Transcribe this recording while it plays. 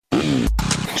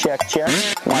Check, check.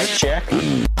 Mic check.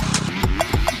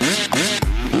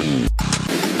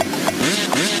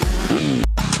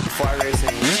 Fly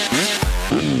racing.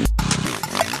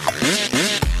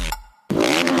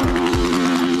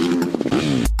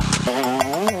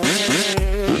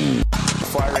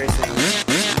 Fly racing.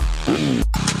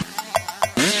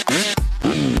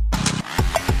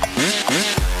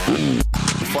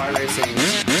 Fly racing.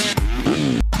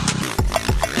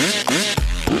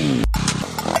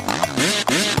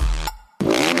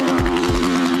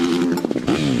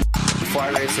 Fly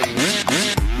racing.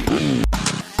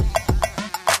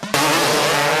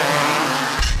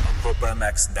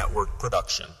 MX Network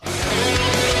production.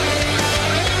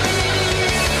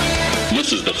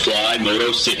 This is the Fly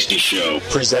Moto 60 Show,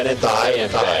 presented by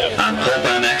NFAB on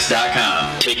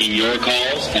PulpMX.com, taking your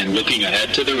calls and looking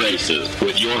ahead to the races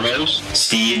with your host,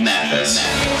 Steve Matthes.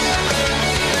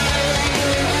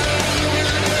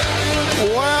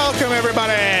 Welcome,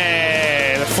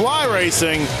 everybody. The Fly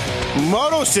Racing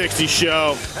Moto 60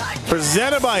 Show,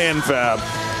 presented by NFAB.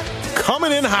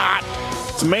 Coming in hot.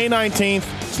 It's May 19th.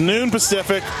 It's noon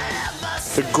Pacific.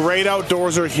 The great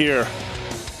outdoors are here.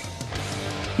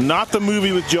 Not the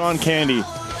movie with John Candy,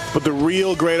 but the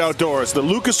real great outdoors. The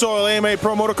Lucas Oil AMA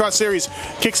Pro Motocross Series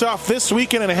kicks off this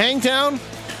weekend in Hangtown,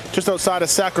 just outside of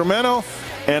Sacramento,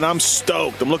 and I'm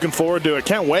stoked. I'm looking forward to it.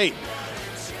 Can't wait.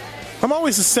 I'm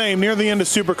always the same. Near the end of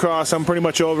Supercross, I'm pretty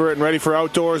much over it and ready for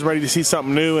outdoors, ready to see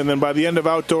something new. And then by the end of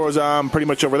outdoors, I'm pretty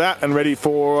much over that and ready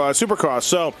for Supercross.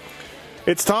 So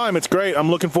it's time. It's great.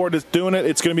 I'm looking forward to doing it.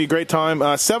 It's going to be a great time.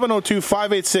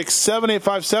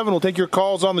 702-586-7857. We'll take your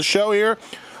calls on the show here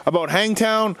about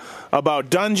Hangtown,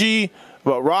 about Dungey,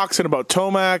 about Roxon, about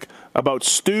Tomac, about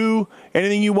Stu,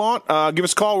 anything you want. Give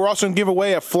us a call. We're also going to give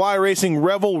away a Fly Racing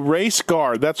Revel race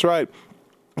guard. That's right.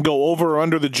 Go over or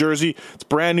under the jersey. It's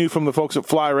brand new from the folks at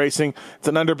Fly Racing. It's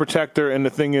an under protector, and the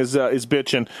thing is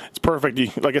bitching. It's perfect.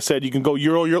 Like I said, you can go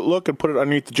Euro look and put it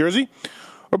underneath the jersey,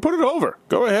 or put it over.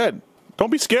 Go ahead.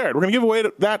 Don't be scared. We're going to give away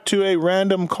that to a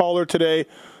random caller today.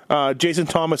 Jason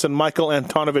Thomas and Michael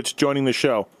Antonovich joining the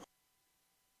show.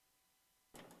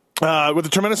 With a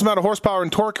tremendous amount of horsepower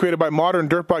and torque created by modern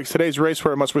dirt bikes, today's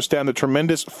racewear must withstand the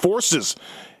tremendous forces.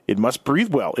 It must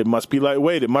breathe well. It must be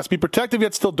lightweight. It must be protective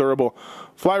yet still durable.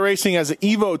 Fly Racing has an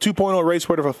Evo 2.0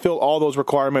 racewear to fulfill all those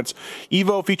requirements.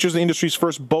 Evo features the industry's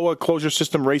first BOA closure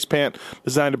system race pant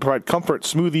designed to provide comfort,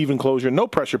 smooth, even closure, no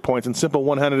pressure points, and simple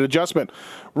one-handed adjustment.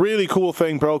 Really cool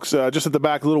thing, folks. Just at the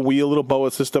back, little wheel, little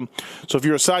BOA system. So if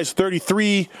you're a size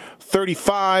 33,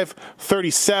 35,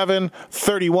 37,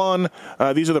 31,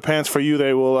 these are the pants for you.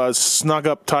 They will snug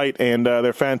up tight, and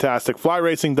they're fantastic.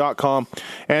 FlyRacing.com.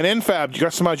 And NFAB, you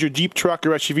customize your Jeep, truck,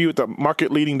 or SUV with the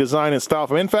market-leading design and style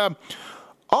from NFAB.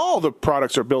 All the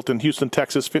products are built in Houston,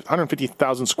 Texas,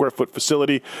 150,000 square foot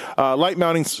facility. Light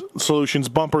mounting solutions,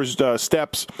 bumpers,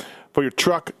 steps for your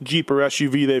truck, Jeep, or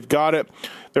SUV. They've got it.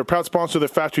 They're a proud sponsor of the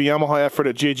factory Yamaha effort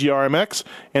at JGRMX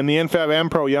and the NFAB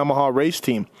Am-Pro Yamaha race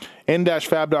team.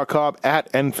 n-fab.com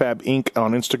at NFAB Inc.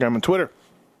 on Instagram and Twitter.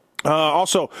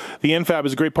 Also, the NFAB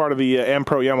is a great part of the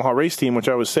Am-Pro Yamaha race team, which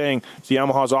I was saying is the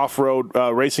Yamaha's off-road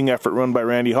racing effort run by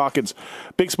Randy Hawkins.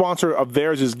 Big sponsor of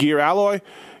theirs is Gear Alloy.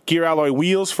 Gear Alloy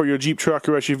wheels for your Jeep, truck,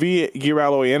 or SUV. Gear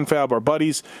Alloy NFAB are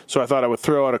buddies, so I thought I would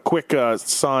throw out a quick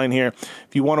sign here.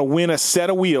 If you want to win a set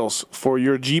of wheels for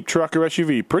your Jeep, truck, or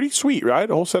SUV, pretty sweet, right?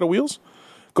 A whole set of wheels?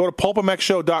 Go to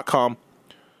pulpmxshow.com.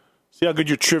 See how good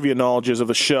your trivia knowledge is of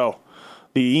the show.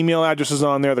 The email address is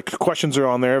on there. The questions are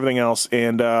on there, everything else.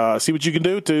 And see what you can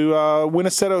do to win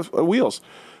a set of wheels.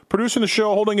 Producing the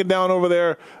show, holding it down over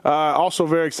there. Also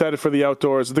very excited for the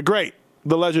outdoors. The great,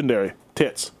 the legendary,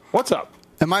 Tits. What's up?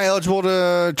 Am I eligible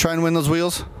to try and win those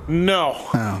wheels? No.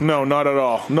 Oh. No, not at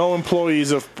all. No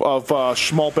employees of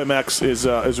Schmalp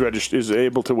MX is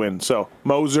able to win. So,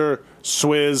 Moser,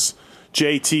 Swizz,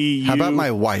 JT, How about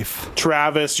my wife?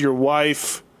 Travis, your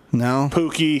wife. No.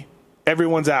 Pookie.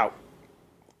 Everyone's out.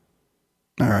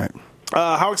 All right.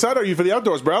 How excited are you for the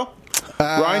outdoors, bro?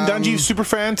 Ryan Dungey, super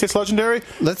fan, Tits legendary.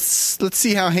 Let's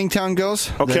see how Hangtown goes.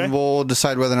 Okay. Then we'll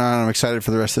decide whether or not I'm excited for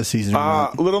the rest of the season or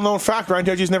not. Little known fact, Ryan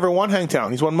Dungey's never won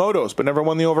Hangtown. He's won motos, but never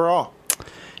won the overall.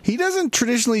 He doesn't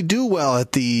traditionally do well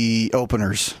at the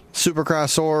openers,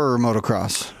 Supercross or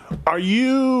motocross. Are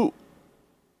you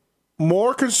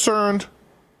more concerned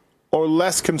or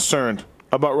less concerned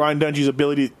about Ryan Dungey's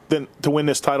ability to win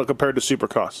this title compared to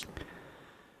Supercross?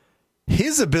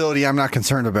 His ability, I'm not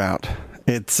concerned about.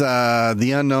 It's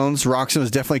the unknowns. Roxon was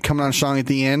definitely coming on strong at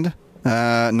the end.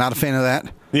 Not a fan of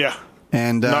that. Yeah.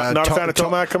 And not a fan of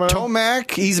Tomac coming out?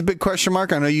 Tomac, he's a big question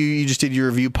mark. I know you just did your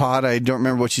review pod. I don't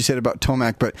remember what you said about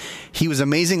Tomac, but he was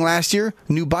amazing last year.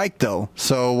 New bike, though,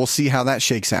 so we'll see how that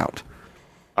shakes out.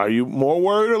 Are you more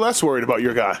worried or less worried about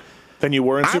your guy than you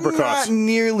were in Supercross? I'm not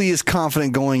nearly as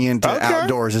confident going into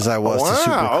outdoors as I was to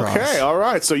Supercross. Okay, all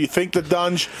right. So you think the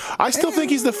Dunge? I still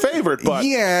think he's the favorite, but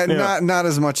not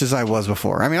as much as I was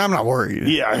before. I mean, I'm not worried.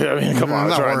 Yeah, I mean, come on, I'm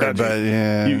not worried, right,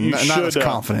 but not as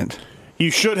confident. You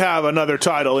should have another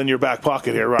title in your back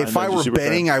pocket here, right? If I were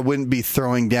betting, I wouldn't be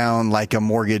throwing down like a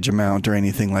mortgage amount or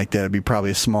anything like that. It'd be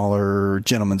probably a smaller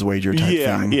gentleman's wager type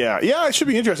thing. Yeah. It should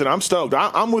be interesting. I'm stoked.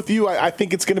 I'm with you. I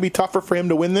think it's going to be tougher for him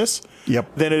to win this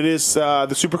than it is the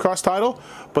Supercross title.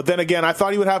 But then again, I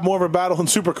thought he would have more of a battle in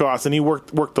Supercross, and he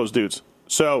worked those dudes.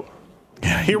 So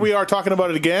here we are talking about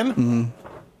it again. Mm-hmm.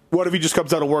 What if he just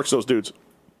comes out and works those dudes?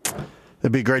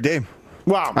 That'd be a great day.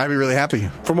 Wow. I'd be really happy.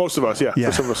 For most of us, yeah.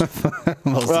 For some of us.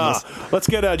 Most of us. Let's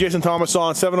get Jason Thomas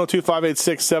on,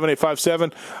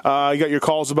 702-586-7857. You got your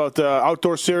calls about the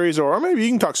outdoor series, or maybe you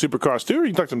can talk Supercross too, or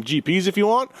you can talk some GPs if you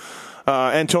want.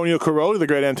 Antonio Caroli, the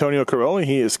great Antonio Caroli,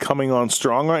 he is coming on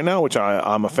strong right now, which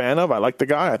I'm a fan of. I like the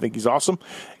guy. I think he's awesome.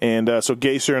 And so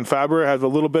Geyser and Faber have a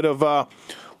little bit of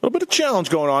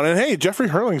challenge going on. And hey, Jeffrey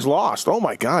Hurling's lost. Oh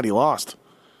my God, he lost.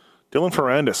 Dylan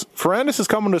Ferrandis. Ferrandis is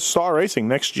coming to Star Racing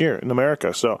next year in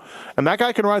America. And that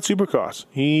guy can ride Supercross.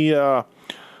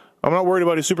 I'm not worried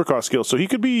about his Supercross skills. So he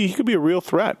could be a real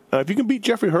threat. If you can beat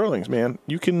Jeffrey Hurlings, man,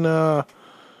 you can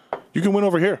win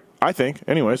over here, I think.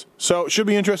 Anyways, so it should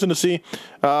be interesting to see.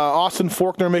 Austin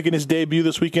Faulkner making his debut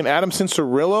this weekend. Adam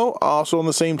Cincerillo also on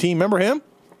the same team. Remember him?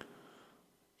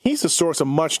 He's the source of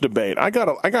much debate. I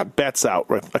got bets out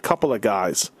with a couple of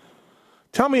guys.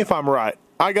 Tell me if I'm right.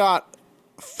 I got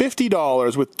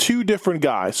 $50 with two different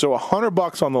guys, so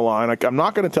 $100 on the line. I'm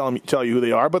not going to tell you who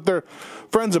they are, but they're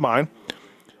friends of mine.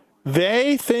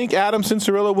 They think Adam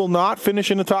Cincerillo will not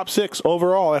finish in the top 6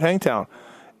 overall at Hangtown,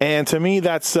 and to me,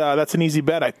 that's an easy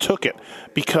bet. I took it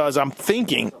because I'm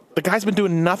thinking the guy's been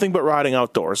doing nothing but riding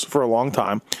outdoors for a long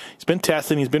time. He's been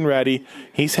testing, he's been ready,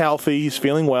 he's healthy, he's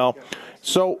feeling well.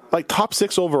 So, like top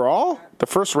 6 overall, the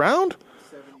first round.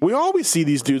 We always see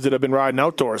these dudes that have been riding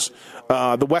outdoors.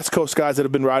 The West Coast guys that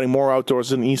have been riding more outdoors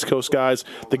than the East Coast guys.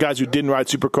 The guys who didn't ride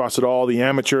Supercross at all. The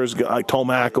amateurs like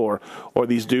Tomac or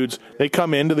these dudes. They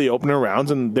come into the opener rounds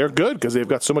and they're good because they've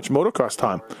got so much motocross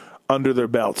time under their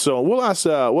belt. So we'll ask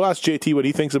JT what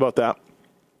he thinks about that,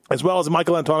 as well as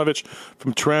Michael Antonovich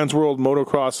from Transworld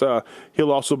Motocross.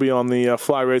 He'll also be on the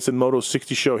Fly Race and Moto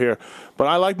 60 show here. But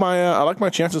I like my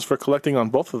chances for collecting on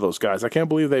both of those guys. I can't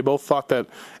believe they both thought that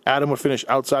Adam would finish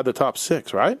outside the top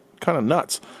 6, right? Kind of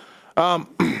nuts.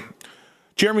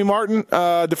 Jeremy Martin,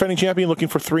 defending champion, looking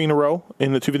for 3 in a row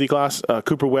in the 250 class.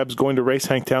 Cooper Webb's going to race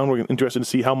Hangtown. We're interested to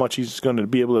see how much he's going to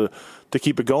be able to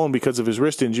keep it going because of his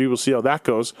wrist injury. We'll see how that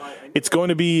goes. It's going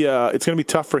to be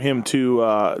tough for him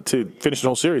to finish the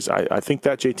whole series. I think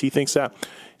that JT thinks that.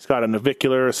 He's got a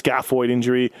navicular, a scaphoid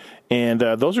injury, and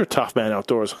those are tough, man,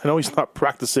 outdoors. I know he's not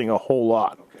practicing a whole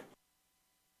lot.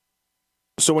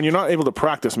 So when you're not able to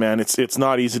practice, man, it's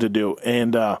not easy to do.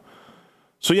 And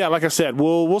so yeah, like I said,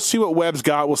 we'll see what Webb's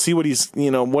got. We'll see what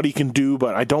what he can do,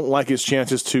 but I don't like his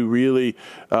chances to really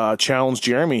challenge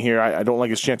Jeremy here. I don't like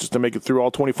his chances to make it through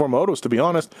all 24 motos, to be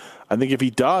honest. I think if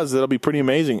he does, that'll be pretty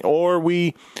amazing. Or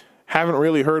we haven't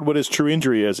really heard what his true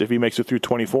injury is if he makes it through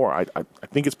 24. I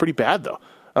think it's pretty bad,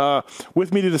 though.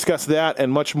 With me to discuss that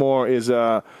and much more is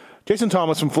Jason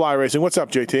Thomas from Fly Racing. What's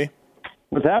up, JT?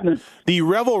 What's happening? The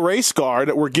Revel Race Guard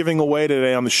that we're giving away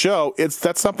today on the show,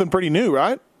 that's something pretty new,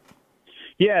 right?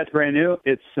 Yeah, it's brand new.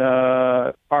 It's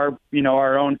our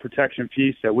own protection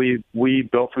piece that we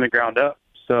built from the ground up.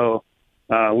 So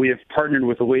we have partnered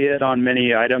with Eliot on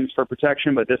many items for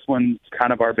protection, but this one's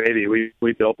kind of our baby.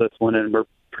 We built this one and we're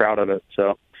proud of it.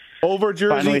 So over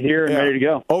jersey, finally here and ready to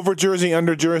go. Over jersey,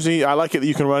 under jersey. I like it that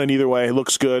you can run it either way. It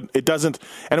looks good. It doesn't,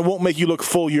 and it won't make you look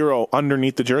full Euro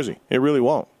underneath the jersey. It really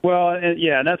won't. Well,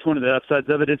 and that's one of the upsides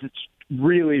of it is it's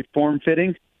really form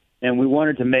fitting, and we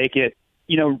wanted to make it,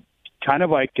 kind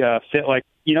of like fit like,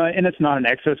 and it's not an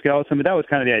exoskeleton, but that was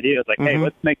kind of the idea. It's like, hey,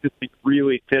 let's make this thing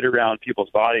really fit around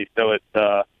people's bodies so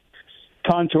it's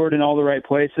contoured in all the right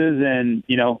places, and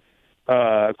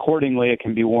accordingly it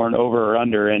can be worn over or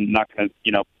under and not going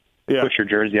to push your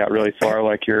jersey out really far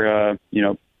like your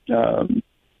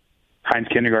Heinz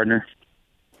kindergartner.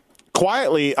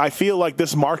 Quietly, I feel like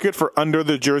this market for under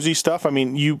the jersey stuff, I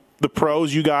mean, the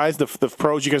pros, you guys, the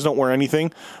pros, you guys don't wear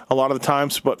anything a lot of the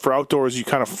times, but for outdoors, you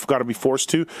kind of got to be forced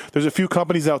to. There's a few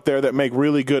companies out there that make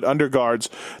really good underguards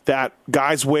that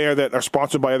guys wear that are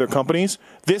sponsored by other companies.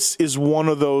 This is one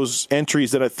of those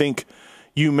entries that I think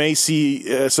you may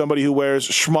see somebody who wears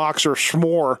schmucks or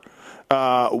schmore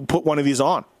put one of these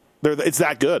on. It's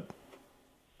that good.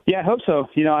 Yeah, I hope so.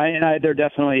 There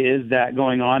definitely is that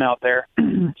going on out there.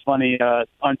 It's funny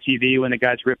on TV when the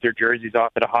guys rip their jerseys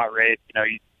off at a hot rate.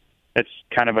 It's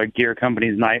kind of a gear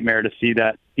company's nightmare to see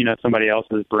that somebody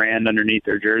else's brand underneath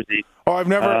their jersey. Oh, I've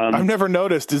never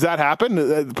noticed. Does that happen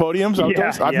at the podiums?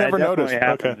 Outdoors? I've never noticed.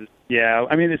 Happens. Okay. Yeah,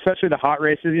 I mean, especially the hot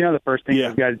races. The first thing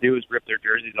those guys do is rip their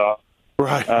jerseys off.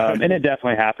 Right. And it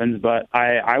definitely happens. But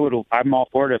I'm all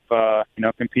for it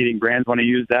if competing brands want to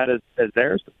use that as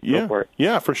theirs. Go for it.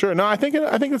 Yeah, for sure. No, I think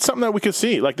it's something that we could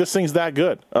see. Like, this thing's that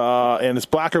good, and it's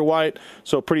black or white,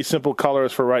 so pretty simple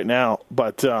colors for right now.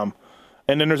 But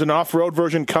and then there's an off-road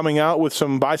version coming out with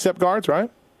some bicep guards, right?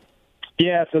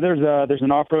 Yeah, so there's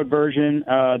an off-road version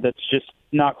that's just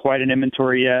not quite in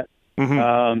inventory yet.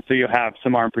 Mm-hmm. So you'll have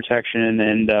some arm protection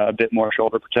and a bit more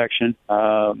shoulder protection.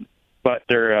 But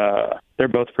they're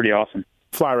both pretty awesome.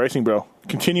 Fly racing, bro.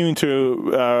 Continuing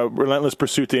to relentless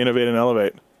pursuit to innovate and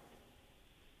elevate.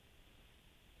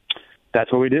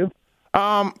 That's what we do.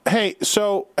 Hey,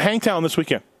 so Hangtown this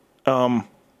weekend.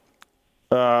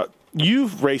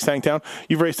 You've raced Hangtown.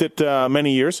 You've raced it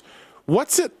many years.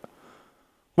 What's it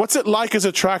like as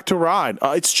a track to ride?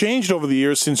 It's changed over the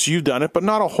years since you've done it, but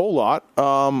not a whole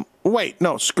lot. Wait,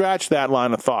 no, scratch that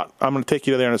line of thought. I'm going to take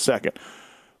you there in a second.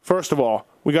 First of all,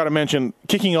 we got to mention,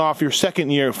 kicking off your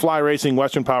second year, Fly Racing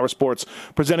Western Power Sports,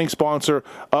 presenting sponsor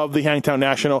of the Hangtown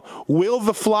National. Will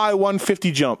the Fly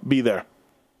 150 jump be there?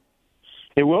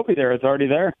 It will be there. It's already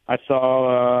there. I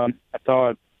saw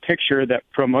a picture that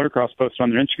Pro Motocross posted on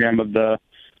their Instagram of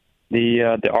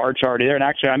the arch already there. And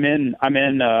actually, I'm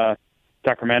in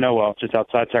Sacramento. Well, just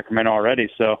outside Sacramento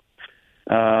already. So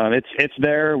it's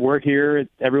there. We're here.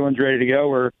 Everyone's ready to go.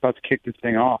 We're about to kick this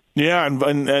thing off. Yeah, and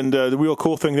the real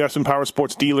cool thing, there's some Power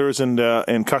Sports dealers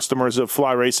and customers of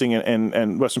Fly Racing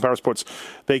and Western Power Sports.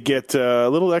 They get a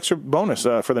little extra bonus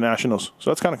for the Nationals. So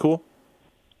that's kind of cool.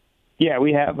 Yeah,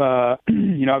 we have,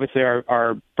 obviously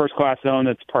our first class zone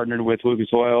that's partnered with Lucas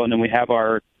Oil, and then we have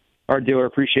our dealer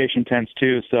appreciation tents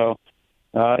too. So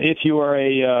if you are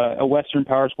a Western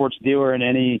Power Sports dealer in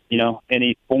any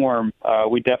form,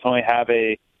 we definitely have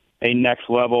a next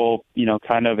level,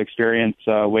 kind of experience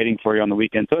waiting for you on the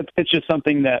weekend. So it's just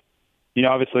something that,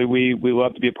 obviously we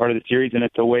love to be a part of the series, and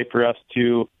it's a way for us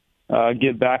to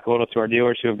give back a little to our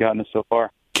dealers who have gotten us so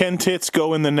far. Can Tits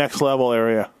go in the next level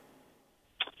area?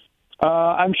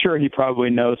 I'm sure he probably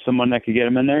knows someone that could get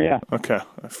him in there, yeah. Okay.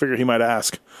 I figured he might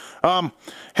ask.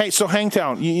 Hey, so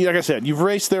Hangtown, like I said, you've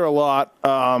raced there a lot.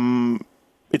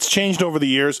 It's changed over the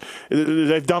years.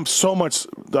 They've dumped so much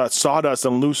sawdust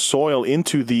and loose soil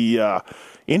into the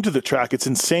track. It's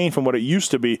insane from what it used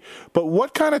to be. But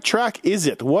what kind of track is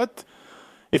it? What,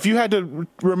 if you had to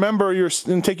remember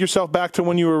and take yourself back to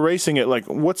when you were racing it, like,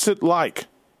 what's it like?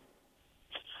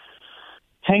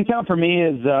 Hangtown for me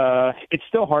is it's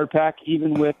still hard pack,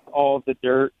 even with all of the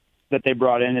dirt that they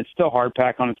brought in. It's still hard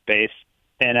pack on its base,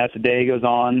 and as the day goes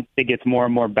on, it gets more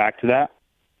and more back to that.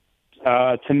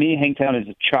 To me, Hangtown is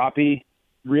a choppy,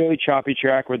 really choppy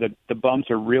track where the bumps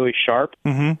are really sharp,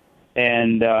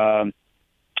 and I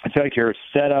feel like your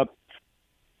setup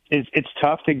it's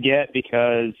tough to get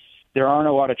because there aren't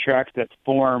a lot of tracks that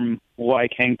form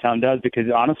like Hangtown does, because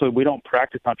honestly, we don't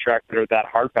practice on tracks that are that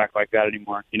hard pack like that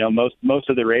anymore. Most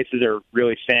of the races are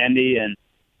really sandy, and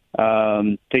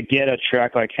to get a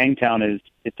track like Hangtown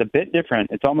it's a bit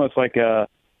different. It's almost like a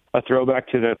throwback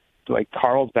to the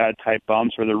Carlsbad type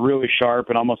bumps where they're really sharp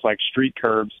and almost like street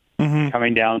curbs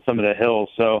coming down some of the hills.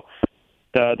 So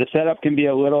the setup can be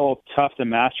a little tough to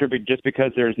master, but just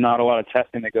because there's not a lot of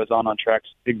testing that goes on tracks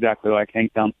exactly like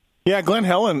Hangtown. Yeah, Glen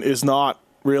Helen is not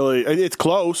really. It's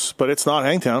close, but it's not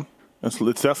Hangtown. It's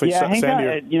definitely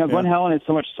sandier. Glen Helen is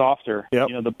so much softer. Yep.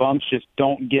 The bumps just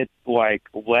don't get like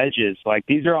ledges. Like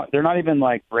they're not even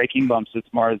like braking bumps.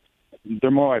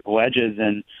 They're more like ledges,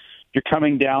 and you're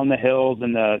coming down the hills,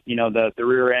 and the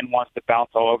rear end wants to bounce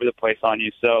all over the place on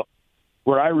you. So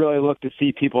where I really look to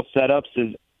see people's setups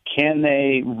is, can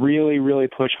they really, really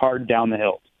push hard down the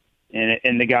hills?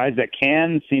 And the guys that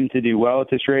can seem to do well at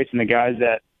this race, and the guys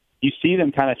that you see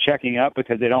them kind of checking up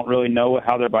because they don't really know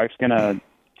how their bike's gonna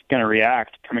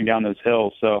react coming down those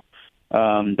hills. So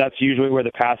that's usually where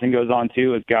the passing goes on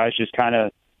too, is guys just kind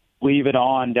of leave it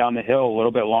on down the hill a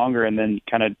little bit longer and then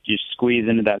kind of just squeeze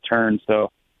into that turn.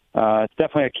 So it's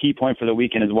definitely a key point for the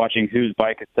weekend, is watching whose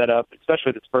bike is set up,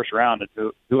 especially this first round,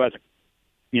 and who hasn't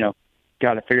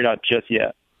got it figured out just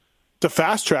yet. It's a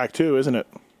fast track too, isn't it?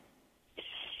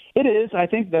 It is. I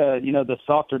think the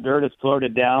softer dirt has slowed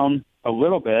it down a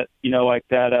little bit. Like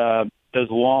that those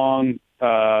long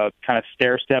kind of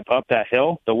stair step up that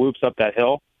hill, the whoops up that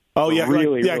hill. Oh yeah,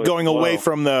 really, yeah, really going slow. away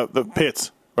from the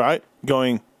pits, right?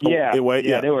 Going away.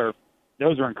 Yeah,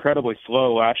 those were incredibly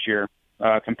slow last year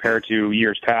compared to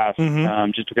years past,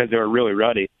 just because they were really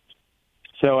ruddy.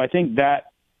 So I think that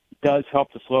does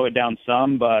help to slow it down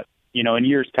some, but in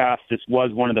years past, this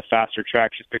was one of the faster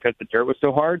tracks just because the dirt was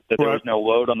so hard that there was no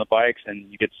load on the bikes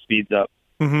and you get speeds up.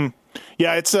 Mm-hmm.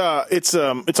 Yeah, it's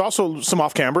also some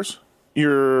off cambers.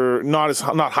 You're not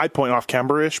high point off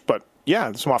camber-ish, but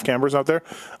yeah, some off cambers out there.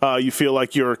 You feel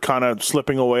like you're kind of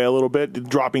slipping away a little bit,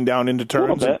 dropping down into turns.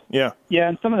 A little bit. Yeah,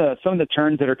 and some of the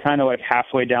turns that are kind of like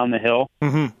halfway down the hill,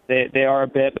 they are a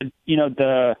bit. But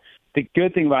the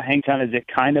good thing about Hangtown is it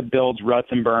kind of builds ruts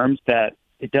and berms that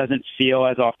it doesn't feel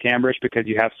as off camberish because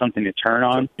you have something to turn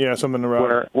on. Yeah, something to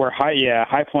run. Where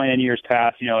high point in years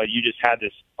past, you just had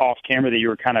this off camber that you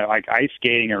were kind of like ice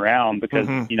skating around because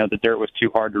the dirt was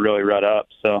too hard to really rut up.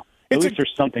 So at least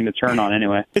there's something to turn on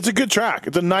anyway. It's a good track.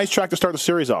 It's a nice track to start the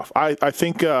series off. I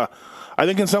think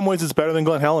in some ways it's better than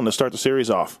Glen Helen to start the series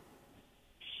off.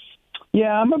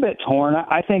 Yeah, I'm a bit torn.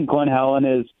 I think Glen Helen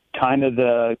is kind of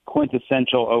the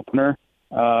quintessential opener.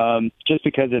 Just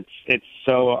because it's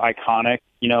so iconic,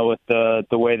 with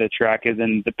the way the track is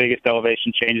and the biggest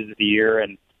elevation changes of the year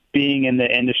and being in the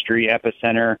industry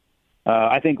epicenter.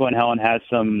 I think Glen Helen has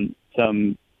some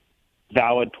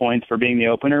valid points for being the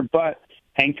opener, but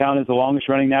Hangtown is the longest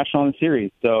running national in the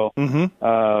series. So,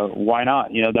 why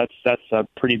not? That's a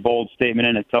pretty bold statement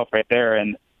in itself right there.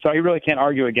 And so I really can't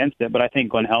argue against it, but I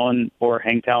think Glen Helen or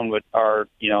Hangtown are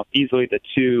easily the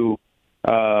two,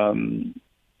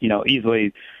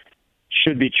 easily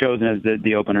should be chosen as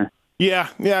the opener. Yeah.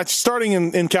 Starting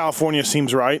in California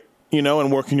seems right,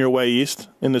 and working your way east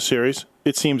in the series.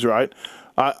 It seems right.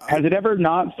 Has it ever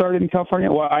not started in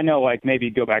California? Well, I know,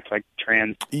 go back to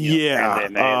Trans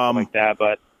AMA, like that,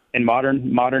 but in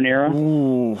modern era?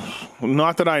 Ooh,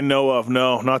 not that I know of,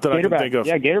 no. Not that I can think of.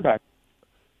 Yeah, Gatorback.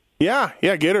 Yeah,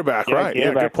 Gatorback, right. Gatorback,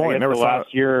 yeah, good point. Never the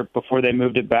last year before they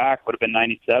moved it back would have been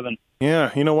 97.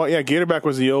 Yeah, you know what? Yeah, Gatorback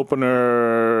was the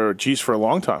opener, for a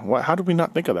long time. How did we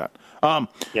not think of that?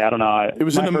 Yeah, I don't know. It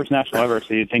was my first national ever,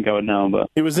 so you'd think I would know,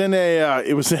 but it was in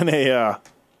the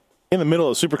middle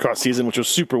of Supercross season, which was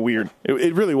super weird.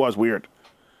 It really was weird.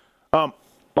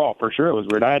 For sure it was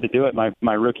weird. I had to do it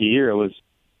my rookie year. It was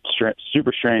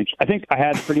super strange. I think I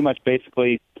had pretty much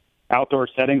basically outdoor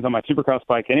settings on my Supercross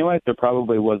bike anyway, so it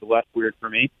probably was less weird for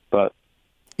me, but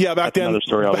yeah, back then, another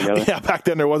story altogether. Yeah, back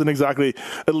then there wasn't exactly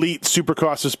elite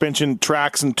Supercross suspension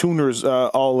tracks and tuners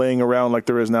all laying around like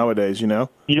there is nowadays, You know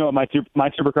what my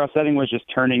Supercross setting was? Just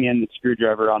turning in the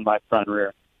screwdriver on my front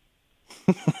rear.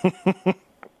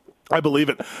 I believe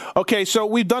it. Okay, so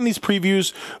we've done these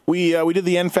previews. We did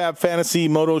the NFAB Fantasy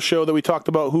Moto show that we talked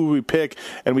about who we pick,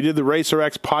 and we did the Racer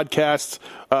X podcast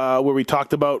where we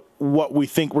talked about what we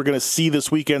think we're going to see this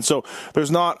weekend. So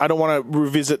I don't want to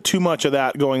revisit too much of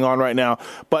that going on right now,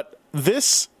 but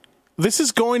this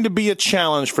is going to be a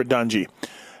challenge for Dungey.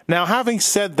 Now, having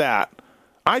said that,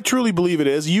 I truly believe it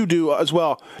is. You do as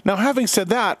well. Now, having said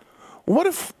that, what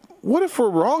if we're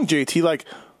wrong, JT?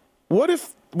 What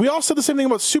if we all said the same thing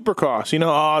about Supercross?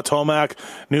 Tomac,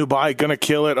 new bike, gonna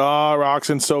kill it.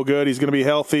 Roxon's so good, he's gonna be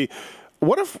healthy.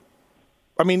 What if?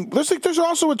 There's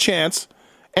also a chance,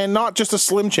 and not just a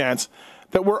slim chance,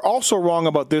 that we're also wrong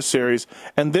about this series,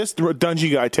 and this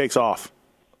Dungey guy takes off.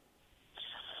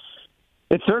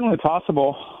 It's certainly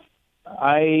possible.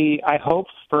 I hope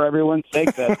for everyone's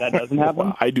sake that doesn't happen.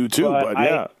 Well, I do too, but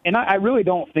yeah. I really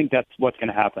don't think that's what's going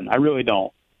to happen. I really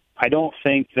don't. I don't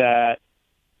think that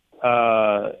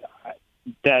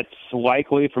that's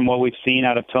likely from what we've seen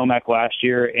out of Tomac last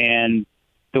year and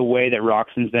the way that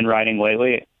Roxon's been riding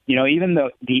lately. Even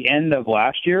the end of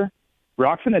last year,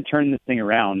 Roxon had turned this thing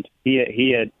around.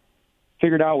 He had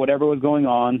figured out whatever was going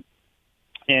on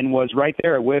and was right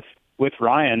there with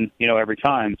Ryan, every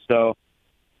time. So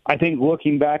I think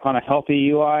looking back on a healthy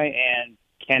Eli and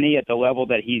Kenny at the level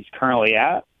that he's currently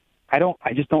at, I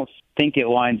just don't think it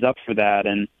lines up for that.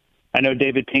 And I know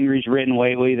David Pingree's written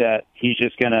lately that he's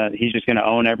just gonna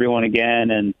own everyone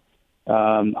again, and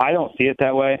I don't see it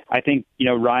that way. I think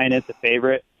Ryan is the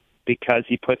favorite because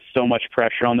he puts so much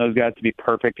pressure on those guys to be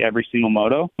perfect every single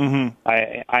moto. Mm-hmm.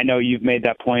 I know you've made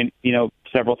that point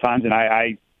several times, and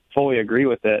I fully agree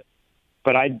with it.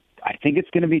 But I think it's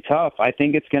going to be tough. I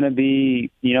think it's going to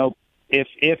be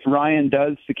if Ryan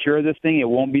does secure this thing, it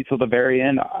won't be till the very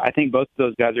end. I think both of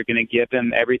those guys are going to give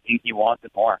him everything he wants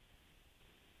and more.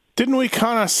 Didn't we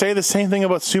kind of say the same thing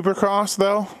about Supercross,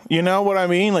 though? You know what I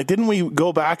mean? Didn't we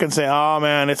go back and say, oh,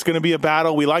 man, it's going to be a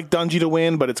battle. We like Dungey to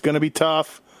win, but it's going to be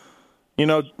tough. You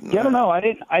know, Yeah, I don't know.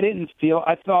 I didn't feel.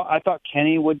 I thought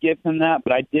Kenny would give him that,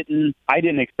 but I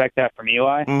didn't expect that from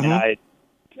Eli, and I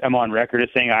am on record as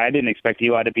saying I didn't expect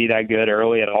Eli to be that good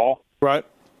early at all. Right.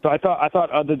 So I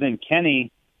thought other than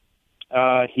Kenny,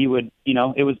 he would. You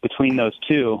know, it was between those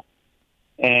two,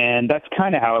 and that's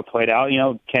kind of how it played out. You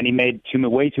know, Kenny made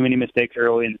way too many mistakes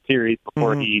early in the series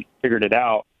before he figured it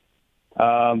out.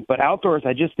 But outdoors,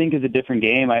 I just think is a different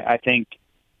game. I think,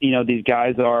 you know, these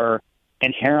guys are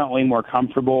inherently more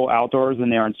comfortable outdoors than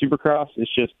they are in Supercross.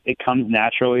 It's just, it comes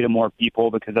naturally to more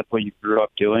people because that's what you grew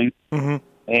up doing.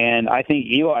 And I think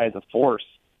Eli is a force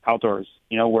outdoors,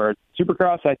 you know, where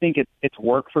Supercross, I think it's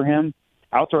work for him.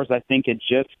 Outdoors, I think it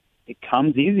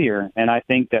comes easier. And I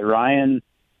think that Ryan,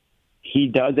 he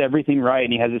does everything right,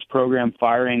 and he has his program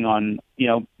firing on, you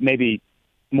know, maybe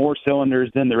more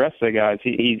cylinders than the rest of the guys.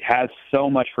 He has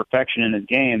so much perfection in his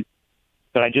game,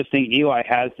 but I just think Eli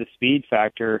has the speed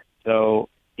factor. So,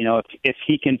 you know, if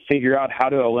he can figure out how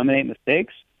to eliminate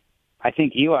mistakes, I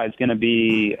think Eli is going to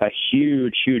be a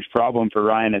huge, huge problem for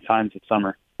Ryan at times this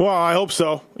summer. Well, I hope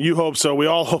so. You hope so. We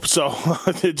all hope so.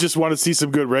 Just want to see some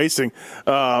good racing.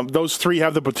 Those three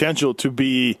have the potential to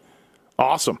be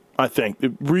awesome, I think.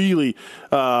 It really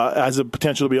has the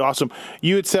potential to be awesome.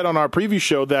 You had said on our preview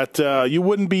show that you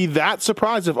wouldn't be that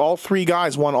surprised if all three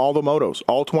guys won all the motos,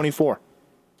 all 24.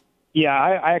 Yeah,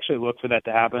 I actually look for that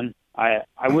to happen. I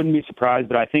wouldn't be surprised,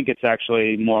 but I think it's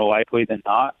actually more likely than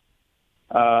not.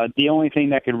 The only thing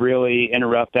that could really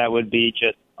interrupt that would be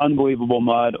just unbelievable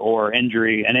mud or an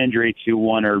injury to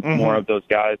one or more of those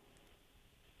guys.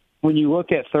 When you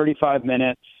look at 35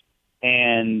 minutes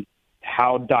and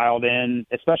how dialed in,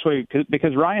 especially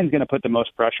because Ryan's going to put the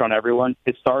most pressure on everyone.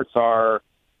 His starts are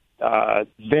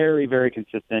very, very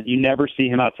consistent. You never see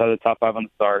him outside the top five on the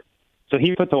start. So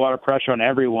he puts a lot of pressure on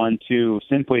everyone to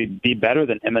simply be better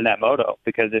than him in that moto,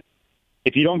 because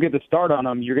if you don't get the start on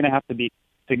him, you're going to have to be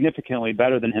significantly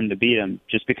better than him to beat him,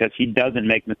 just because he doesn't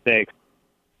make mistakes.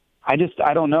 I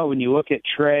don't know. When you look at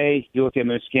Trey, you look at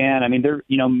Muscan. I mean,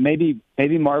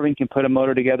 maybe Marvin can put a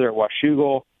moto together at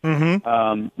Washougal.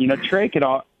 Trey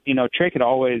could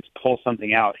always pull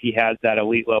something out. He has that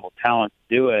elite level talent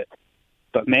to do it.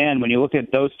 But man, when you look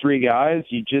at those three guys,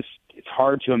 it's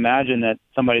hard to imagine that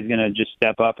somebody's going to just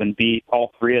step up and beat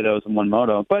all three of those in one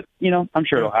moto. But I'm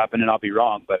sure it'll happen, and I'll be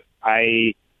wrong. But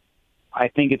I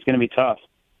think it's going to be tough.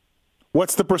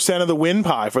 What's the percent of the win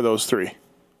pie for those three?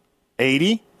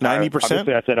 80? 90%?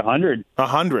 Obviously, I said 100.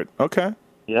 100. Okay.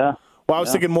 Yeah. Well, I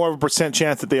was thinking more of a percent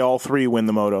chance that they all three win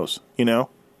the motos,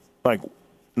 Like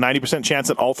 90% chance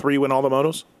that all three win all the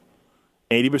motos?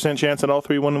 80% chance that all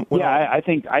three win Yeah, I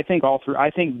think all three.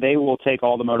 I think they will take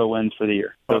all the moto wins for the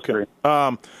year. Okay.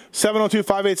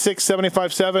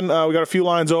 702-586-7057. We got a few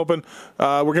lines open.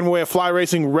 We're giving away a Fly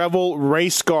Racing Revel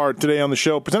race guard today on the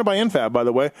show, presented by NFAB, by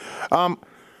the way.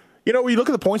 We look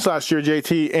at the points last year,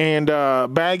 JT, and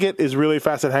Baggett is really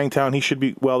fast at Hangtown. He should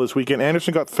be well this weekend.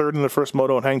 Anderson got third in the first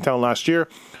moto at Hangtown last year.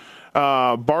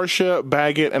 Barsha,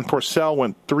 Baggett, and Porcel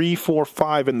went 3, 4,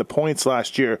 5 in the points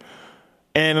last year.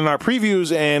 And in our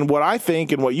previews, and what I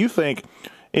think and what you think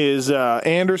is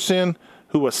Anderson,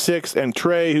 who was sixth, and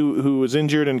Trey, who was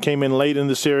injured and came in late in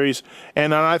the series.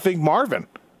 And I think Marvin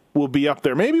will be up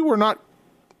there. Maybe we're not,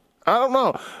 I don't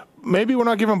know. Maybe we're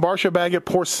not giving Barsha, Baggett,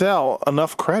 Porcel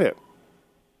enough credit.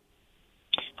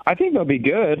 I think they'll be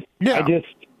good. Yeah.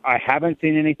 I haven't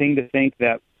seen anything to think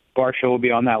that Barsha will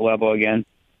be on that level again.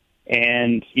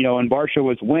 And, when Barsha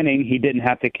was winning, he didn't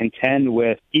have to contend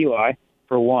with Eli,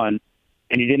 for one,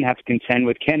 and he didn't have to contend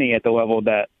with Kenny at the level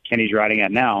that Kenny's riding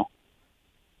at now.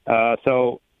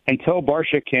 So until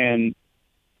Barsha can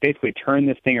basically turn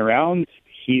this thing around,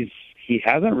 he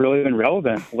hasn't really been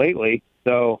relevant lately.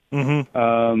 So we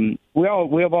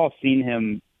have all seen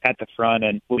him at the front,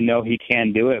 and we know he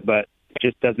can do it, but it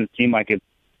just doesn't seem like it's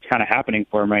kind of happening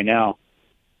for him right now.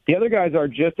 The other guys are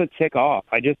just a tick off.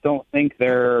 I just don't think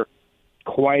they're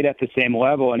quite at the same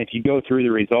level. And if you go through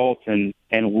the results and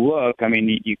look, I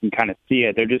mean, you can kind of see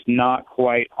it. They're just not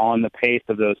quite on the pace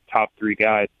of those top three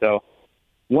guys. So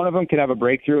one of them could have a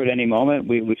breakthrough at any moment.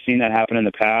 We've seen that happen in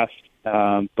the past.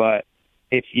 But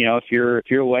if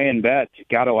you're laying bets, you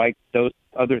got to like those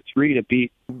other three to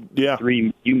beat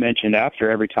three you mentioned after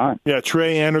every time. Yeah,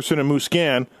 Trey, Anderson, and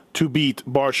Muscan to beat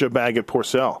Barsha, Baggett,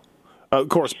 Porcel. Of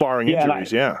course, barring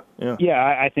injuries.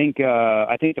 I think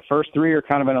the first three are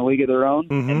kind of in a league of their own,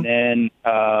 and then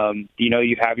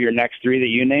you have your next three that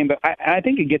you name. But I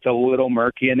think it gets a little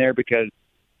murky in there because,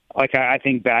 I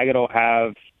think Baggett will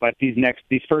have these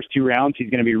first two rounds he's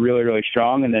going to be really, really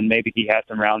strong, and then maybe he has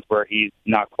some rounds where he's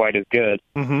not quite as good.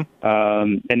 And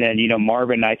then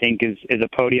Marvin I think is a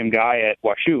podium guy at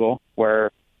Washougal,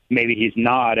 where maybe he's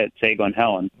not at, say, Glen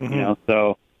Helen. Mm-hmm. You know,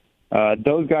 so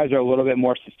those guys are a little bit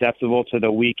more susceptible to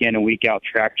the week in and week out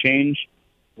track change,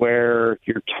 where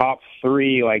your top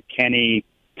three, like Kenny,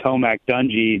 Tomac,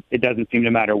 Dungey, it doesn't seem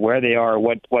to matter where they are or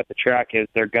what the track is.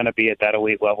 They're going to be at that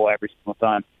elite level every single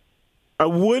time. I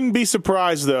wouldn't be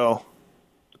surprised, though,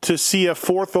 to see a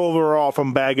 4th overall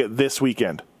from Baggett this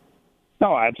weekend.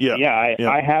 No, I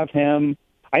have him.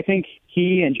 I think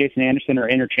he and Jason Anderson are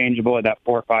interchangeable at that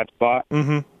 4 or 5 spot.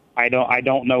 Mm-hmm. I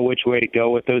don't know which way to go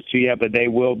with those two yet, but they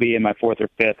will be in my 4th or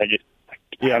 5th.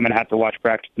 I'm going to have to watch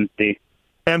practice and see.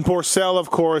 And Porcel, of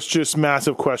course, just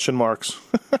massive question marks.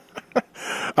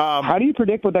 How do you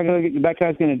predict what that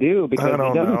guy's going to do? Because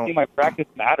it doesn't seem like practice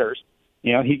matters.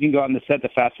 You know, he can go out and set the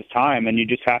fastest time, and you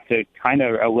just have to kind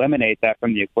of eliminate that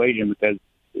from the equation because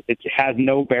it has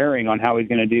no bearing on how he's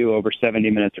going to do over 70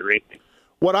 minutes of racing.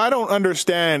 What I don't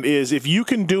understand is if you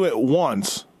can do it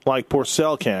once, like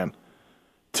Porcel can,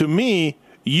 to me,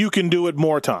 you can do it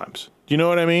more times. Do you know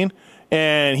what I mean?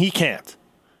 And he can't.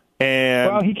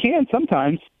 And well, he can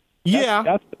sometimes.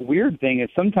 That's the weird thing is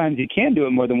sometimes he can do it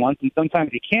more than once, and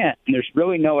sometimes he can't, and there's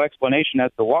really no explanation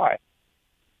as to why.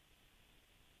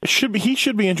 He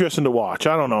should be interesting to watch.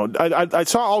 I don't know. I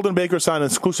saw Alden Baker sign an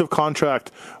exclusive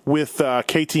contract with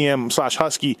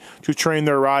KTM/Husky to train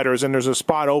their riders, and there's a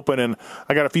spot open, and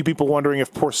I got a few people wondering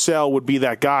if Porcel would be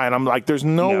that guy, and I'm like, there's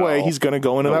no way he's going to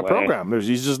go into that program.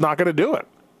 He's just not going to do it.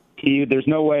 There's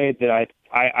no way that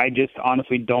I just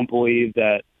honestly don't believe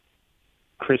that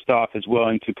Christoph is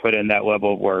willing to put in that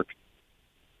level of work.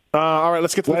 All right,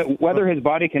 let's get to whether his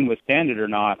body can withstand it or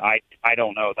not. I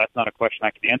don't know. That's not a question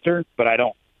I can answer, but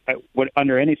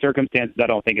under any circumstances, I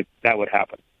don't think that would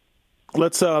happen.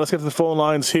 Let's get to the phone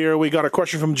lines here. We got a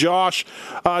question from Josh.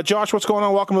 Josh, what's going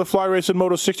on? Welcome to the Fly Racing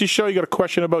Moto 60 show. You got a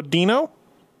question about Dino?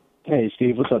 Hey,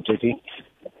 Steve. What's up, JT?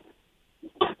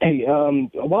 Hey,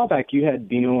 a while back you had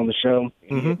Dino on the show.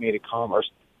 And he made a comment,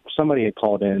 or somebody had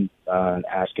called in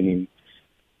asking him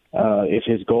if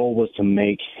his goal was to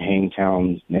make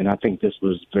Hangtown, and I think this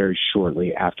was very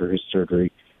shortly after his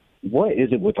surgery. What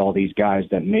is it with all these guys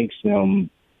that makes them,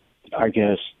 I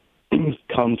guess,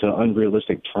 come to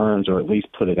unrealistic terms, or at least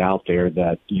put it out there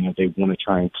that, you know, they want to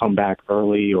try and come back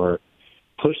early or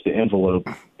push the envelope,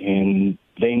 and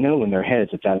they know in their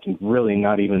heads that that's really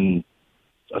not even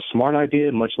a smart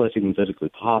idea, much less even physically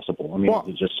possible. I mean,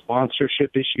 is it just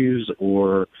sponsorship issues,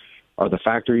 or are the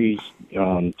factories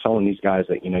telling these guys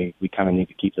that, you know, we kind of need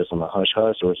to keep this on the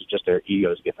hush-hush, or is it just their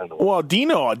egos getting in the way? Well,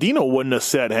 Dino wouldn't have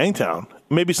said Hangtown.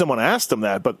 Maybe someone asked him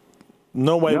that, but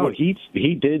no way. No, he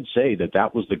did say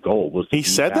that was the goal. Was he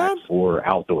said that for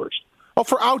outdoors? Oh,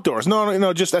 for outdoors?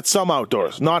 No, just at some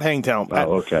outdoors, not Hangtown.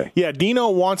 Oh, okay. Yeah, Dino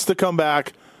wants to come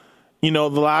back. You know,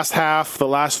 the last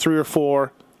 3 or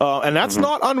 4. And that's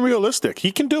not unrealistic.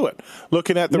 He can do it.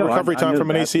 Looking at the recovery time from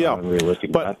an ACL.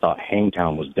 Unrealistic, but I thought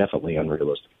Hangtown was definitely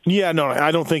unrealistic. Yeah, no,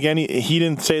 I don't think he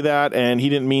didn't say that, and he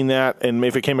didn't mean that. And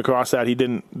if it came across that,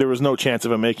 there was no chance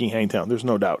of him making Hangtown. There's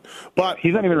no doubt. But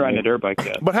he's not even riding a dirt bike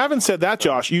yet. But having said that,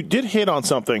 Josh, you did hit on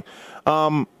something.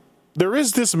 There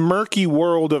is this murky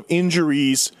world of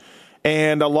injuries,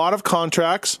 and a lot of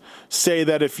contracts say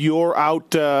that if you're out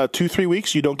 2-3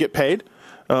 weeks, you don't get paid.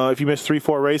 If you miss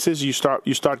 3-4 races, you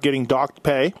start getting docked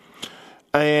pay.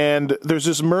 And there's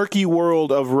this murky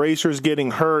world of racers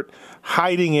getting hurt,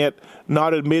 hiding it,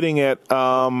 not admitting it,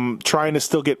 trying to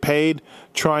still get paid,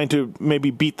 trying to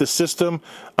maybe beat the system.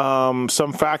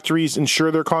 Some factories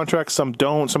insure their contracts, some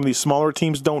don't. Some of these smaller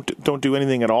teams don't do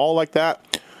anything at all like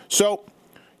that. So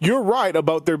you're right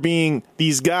about there being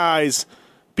these guys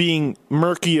being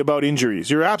murky about injuries.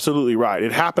 You're absolutely right.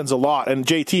 It happens a lot. And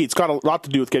JT, it's got a lot to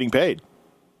do with getting paid.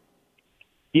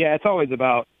 Yeah, it's always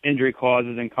about injury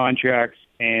clauses and contracts,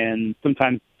 and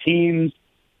sometimes teams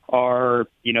are,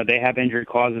 you know, they have injury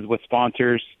clauses with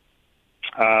sponsors.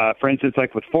 For instance,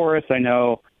 like with Forrest, I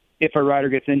know if a rider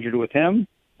gets injured with him,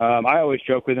 I always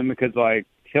joke with him because, like,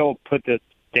 he'll put this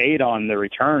date on the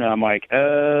return, and I'm like,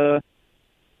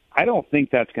 I don't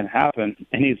think that's going to happen.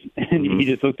 And he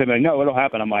just looks at me like, no, it'll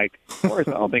happen. I'm like, Forrest,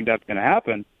 I don't think that's going to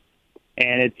happen.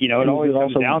 And it's, you know, it always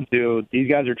comes down to these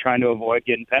guys are trying to avoid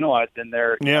getting penalized in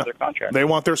their contract. They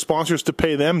want their sponsors to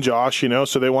pay them, Josh, you know,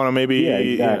 so they want to maybe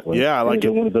exactly. Like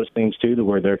it's one of those things too, to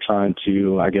where they're trying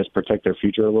to, I guess, protect their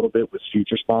future a little bit with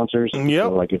future sponsors. Yep.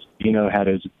 So, like if Dino had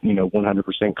his,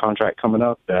 100% contract coming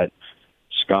up, that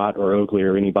Scott or Oakley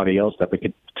or anybody else that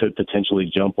could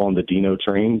potentially jump on the Dino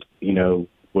train,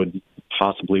 would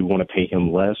possibly want to pay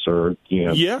him less, or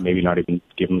maybe not even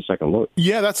give him a second look.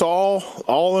 Yeah, that's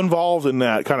all involved in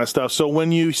that kind of stuff. So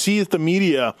when you see the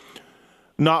media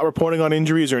not reporting on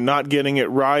injuries or not getting it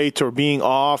right or being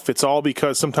off. It's all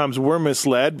because sometimes we're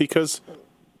misled because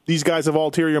these guys have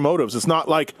ulterior motives. It's not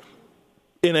like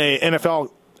in a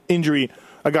NFL injury,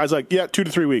 a guy's like, 2 to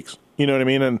 3 weeks. You know what I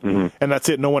mean? And and that's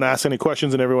it. No one asks any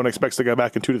questions, and everyone expects to get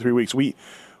back in 2 to 3 weeks. We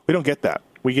don't get that.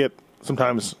 We get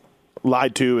sometimes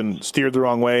lied to and steered the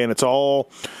wrong way, and it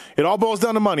all boils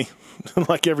down to money,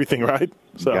 like everything, right?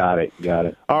 So Got it.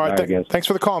 All right, thanks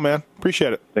for the call, man.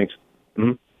 Appreciate it. Thanks.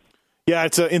 Mm-hmm. Yeah,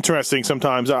 it's interesting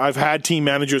sometimes. I've had team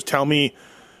managers tell me,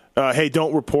 hey,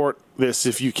 don't report this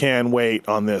if you can wait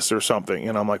on this or something.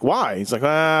 And I'm like, why? He's like,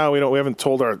 we haven't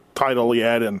told our title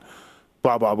yet and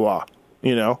blah, blah, blah,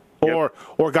 you know? Yep.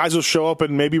 Or guys will show up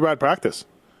and maybe ride practice.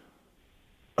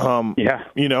 You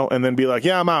know, and then be like,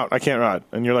 I'm out. I can't ride.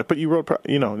 And you're like, but you rode,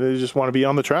 they just want to be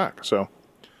on the track. So,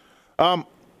 what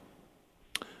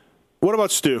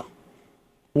about Stu?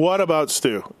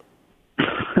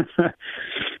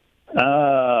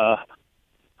 I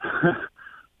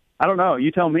don't know.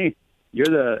 You tell me. You're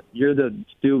the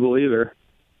Stu believer.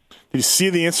 Did you see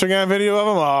the Instagram video of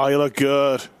him? Oh, he looked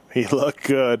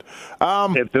good.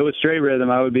 If it was straight rhythm,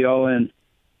 I would be all in.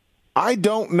 I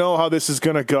don't know how this is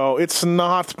going to go. It's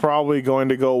not probably going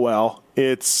to go well.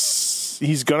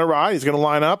 He's going to ride. He's going to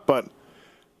line up. But,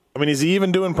 I mean, is he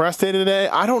even doing press day today?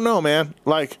 I don't know, man.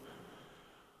 Like,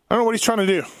 I don't know what he's trying to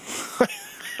do.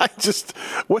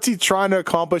 What's he trying to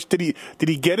accomplish? Did he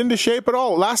get into shape at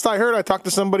all? Last I heard, I talked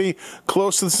to somebody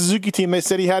close to the Suzuki team. They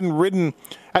said he hadn't ridden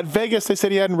at Vegas. They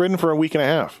said he hadn't ridden for a week and a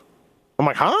half. I'm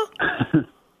like, huh?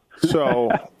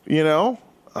 So,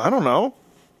 I don't know.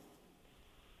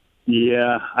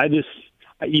 Yeah,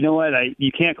 you know what?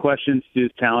 You can't question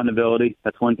Stu's talent and ability.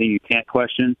 That's one thing you can't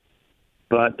question.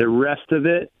 But the rest of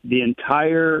it, the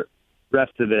entire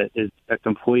rest of it is a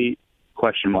complete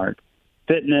question mark.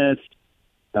 Fitness,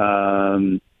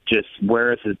 just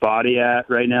where is his body at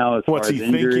right now as far as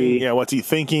injury? Thinking? Yeah, what's he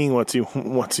thinking? What's he?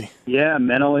 Yeah,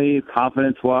 mentally,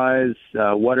 confidence-wise,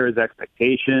 what are his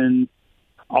expectations?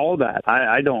 All that.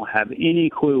 I don't have any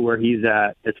clue where he's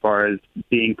at as far as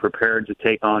being prepared to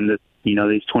take on this,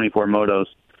 these 24 motos.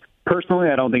 Personally,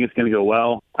 I don't think it's going to go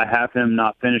well. I have him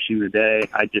not finishing the day.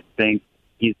 I just think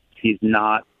he's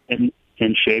not in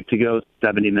shape to go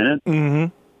 70 minutes. Mm-hmm.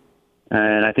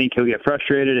 And I think he'll get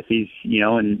frustrated if he's,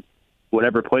 in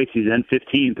whatever place he's in,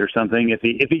 15th or something. If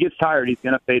he gets tired, he's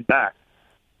going to fade back.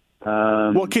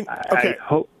 I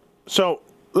hope. So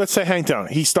let's say Hangtown.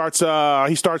 He starts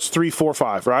 3, 4,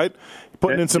 5, right?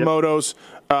 Putting in some motos.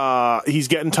 He's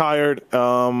getting tired.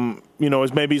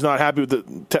 Maybe he's not happy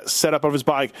with the setup of his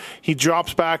bike. He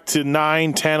drops back to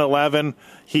 9, 10, 11.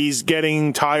 He's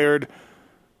getting tired.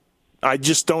 I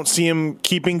just don't see him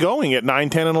keeping going at 9,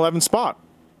 10, and 11 spot.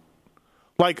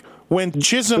 Like when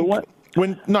Chisholm,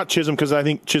 not Chisholm, because I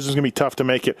think Chisholm's going to be tough to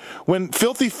make it. When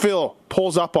Filthy Phil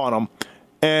pulls up on him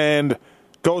and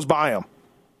goes by him,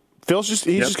 Phil's just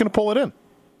going to pull it in.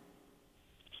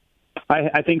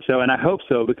 I think so, and I hope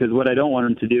so, because what I don't want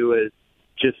him to do is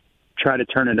just try to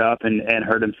turn it up and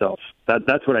hurt himself.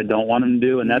 That's what I don't want him to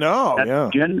do, and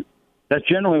that's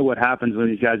generally what happens when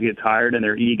these guys get tired and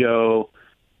their ego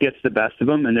gets the best of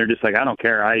them, and they're just like, I don't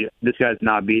care. This guy's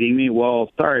not beating me. Well,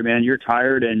 sorry, man, you're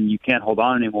tired and you can't hold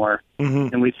on anymore.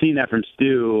 Mm-hmm. And we've seen that from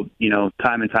Stu,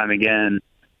 time and time again,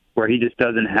 where he just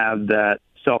doesn't have that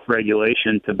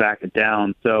self-regulation to back it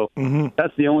down. So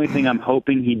that's the only thing I'm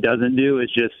hoping he doesn't do,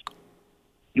 is just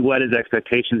let his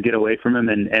expectations get away from him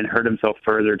and hurt himself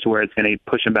further to where it's going to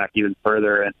push him back even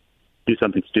further and do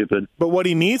something stupid. But what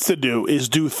he needs to do is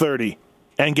do 30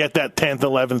 and get that 10th,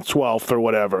 11th, 12th or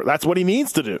whatever. That's what he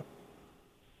needs to do.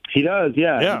 He does, he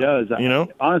does.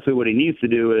 Honestly, what he needs to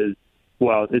do is,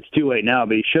 well, it's too late now,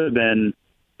 but he should have been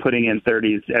putting in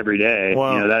 30s every day.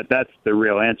 Wow. That's the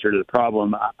real answer to the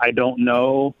problem. I don't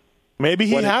know maybe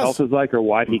he what has his health is like, or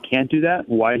why he can't do that,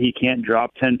 why he can't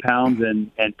drop 10 pounds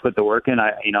and put the work in.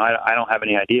 I don't have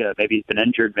any idea. Maybe he's been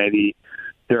injured. Maybe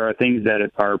there are things that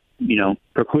are,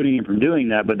 precluding him from doing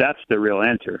that, but that's the real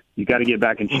answer. You got to get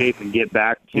back in shape and get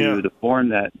back to the form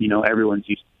that, everyone's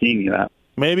used to seeing you at.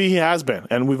 Maybe he has been,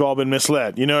 and we've all been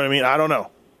misled. You know what I mean? I don't know.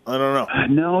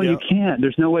 No, you can't.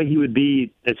 There's no way he would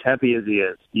be as happy as he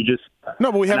is.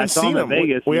 No, but we haven't seen him at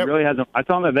Vegas. Really hasn't. I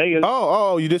saw him at Vegas.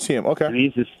 Oh, you did see him. Okay. And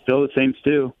he's just still the same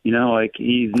Stu.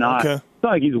 He's not. Okay. It's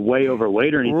not like he's way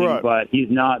overweight or anything, right. But he's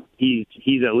not. He's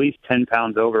at least 10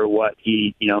 pounds over what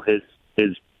he,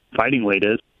 his fighting weight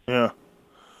is. Yeah.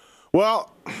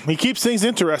 Well, he keeps things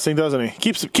interesting, doesn't he?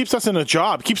 Keeps us in a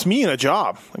job. Keeps me in a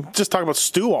job. Just talk about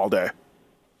Stu all day.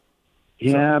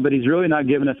 Yeah, but he's really not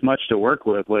giving us much to work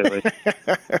with lately.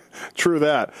 True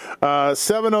that.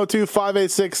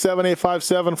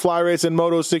 702-586-7857, Fly Racing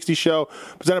Moto 60 Show,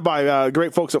 presented by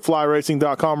great folks at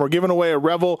flyracing.com. We're giving away a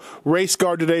Revel race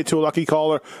guard today to a lucky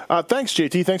caller. Thanks,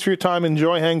 JT. Thanks for your time.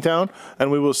 Enjoy Hangtown,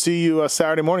 and we will see you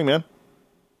Saturday morning, man.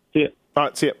 See ya. All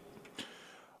right, see ya.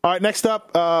 All right, next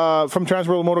up, from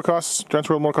Transworld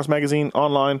Motocross Magazine,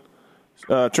 online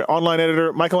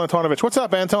editor, Michael Antonovich. What's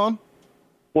up, Anton?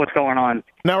 What's going on?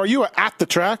 Now, are you at the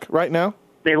track right now?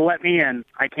 They let me in.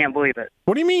 I can't believe it.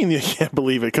 What do you mean you can't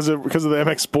believe it? Because of the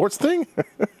MX Sports thing?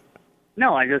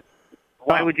 No,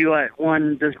 why would you let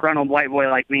one disgruntled white boy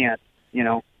like me in? You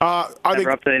know, never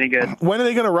up to any good. When are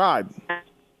they going to ride?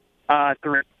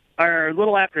 3, or a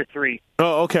little after 3.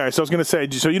 Oh, okay. So I was going to say,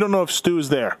 so you don't know if Stu's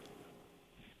there?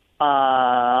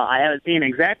 I haven't seen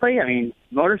exactly. I mean,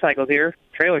 motorcycles here,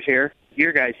 trailers here,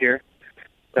 gear guys here.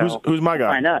 So who's my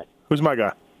guy? Find out. Who's my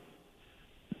guy?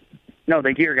 No,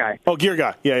 the gear guy. Oh, gear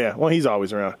guy. Yeah. Well, he's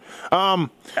always around.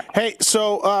 Hey,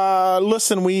 so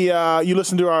listen, you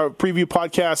listened to our preview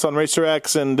podcast on Racer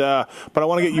X, but I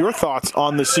want to get your thoughts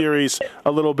on the series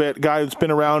a little bit, guy that's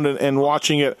been around and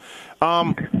watching it.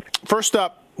 First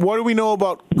up, what do we know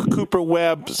about Cooper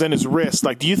Webb's and his wrist?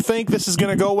 Like, do you think this is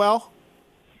going to go well?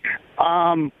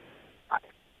 Kind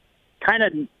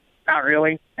of not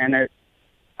really, and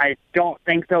I don't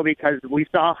think so because we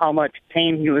saw how much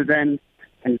pain he was in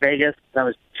Vegas. That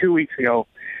was 2 weeks ago.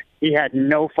 He had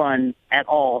no fun at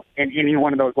all in any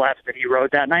one of those laps that he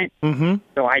rode that night. Mm-hmm.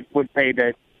 So I would say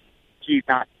that he's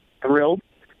not thrilled.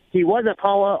 He was at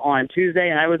Paula on Tuesday,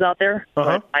 and I was out there.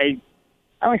 But I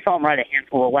only saw him ride a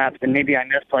handful of laps, and maybe I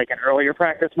missed like an earlier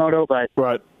practice moto, but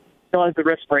still has the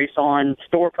wrist brace on.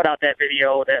 Store put out that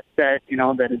video that said,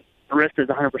 that the wrist is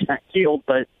 100% healed,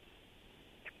 but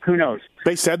who knows?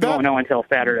 They said that? We won't know until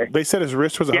Saturday. They said his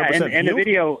wrist was 100% healed?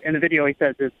 In the video, he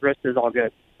says his wrist is all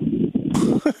good.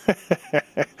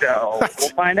 So we'll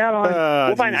find out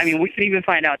I mean, we can even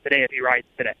find out today if he rides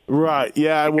today. Right.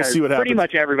 Yeah, we'll see what happens. Pretty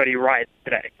much everybody rides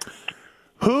today.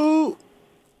 Who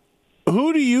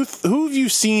have you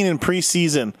seen in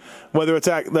preseason, whether it's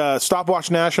at the Stopwatch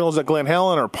Nationals at Glen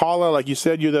Helen or Paula, like you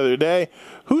said the other day?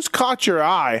 Who's caught your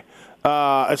eye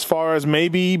as far as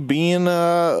maybe being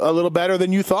a little better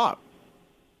than you thought?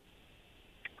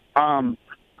 Kind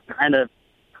of.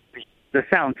 This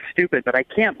sounds stupid, but I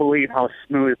can't believe how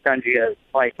smooth Dungey is.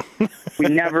 Like, we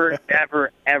never,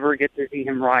 ever, ever get to see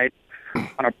him ride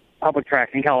on a public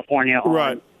track in California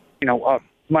on, a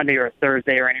Monday or a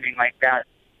Thursday or anything like that.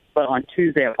 But on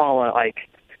Tuesday at Paula, like,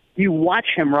 you watch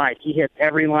him ride. He hits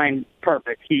every line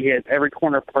perfect. He hits every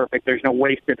corner perfect. There's no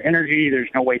wasted energy. There's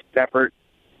no wasted effort.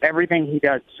 Everything he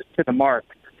does is just to the mark.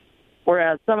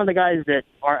 Whereas some of the guys that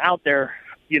are out there,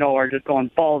 are just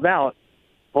going balls out,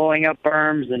 blowing up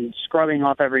berms and scrubbing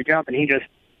off every jump, and he just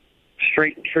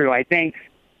straight and true. I think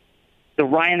the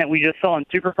Ryan that we just saw in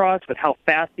Supercross with how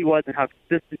fast he was and how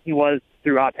consistent he was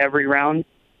throughout every round is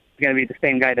going to be the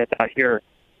same guy that's out here,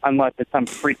 unless it's some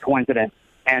freak coincidence.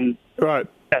 And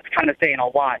that's kind of saying a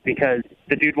lot because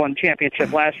the dude won the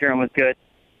championship last year and was good.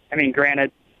 I mean,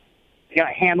 granted, he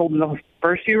got handled in the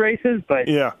first few races, but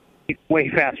he's way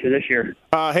faster this year.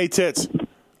 Hey, Tits.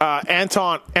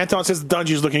 Anton says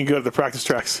Dungey's looking good at the practice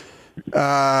tracks.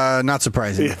 Not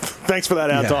surprising. Yeah, thanks for that,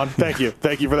 Anton. Thank you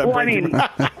for that. Well, I mean,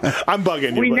 I'm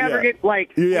bugging you. We never get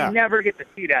to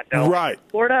see that though. Right,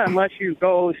 Florida, unless you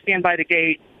go stand by the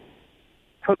gate,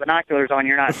 put binoculars on,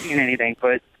 you're not seeing anything.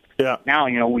 But now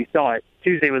we saw it.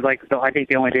 Tuesday was I think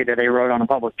the only day that they rode on a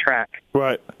public track.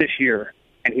 This year,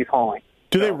 and he's hauling.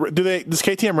 Does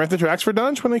KTM rent the tracks for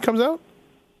Dunge when he comes out?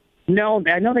 No,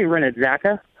 I know they rented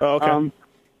Zaka. Oh, okay.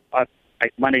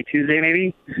 Like Monday, Tuesday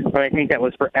maybe, but I think that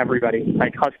was for everybody.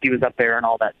 Like Husky was up there and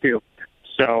all that too.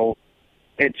 So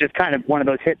it's just kind of one of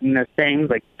those hit and miss things.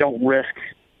 Like don't risk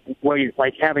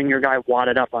like having your guy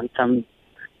wadded up on some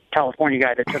California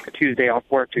guy that took a Tuesday off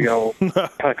work to go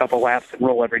cut a couple laps and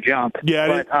roll every jump.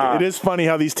 Yeah, but, it is funny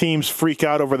how these teams freak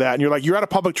out over that. And you're like, you're at a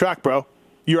public track, bro.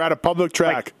 You're at a public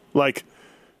track. Like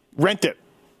rent it.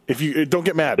 If you don't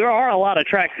get mad. There are a lot of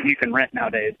tracks that you can rent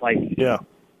nowadays.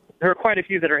 There are quite a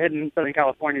few that are hidden in Southern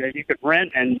California that you could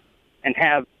rent and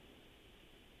have.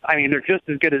 I mean, they're just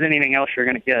as good as anything else you're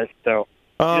going to get. So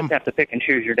you just have to pick and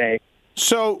choose your day.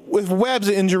 So with Webb's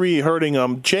injury hurting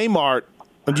him, J-Mart,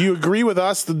 do you agree with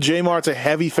us that J-Mart's a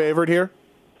heavy favorite here?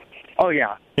 Oh,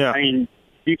 yeah. I mean,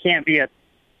 you can't be a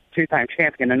two-time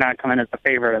champion and not come in as a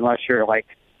favorite unless you're, going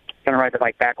to ride the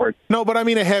bike backwards. No, but I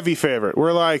mean a heavy favorite.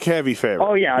 We're heavy favorite.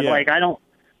 Oh, yeah.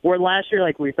 Where last year,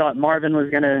 we thought Marvin was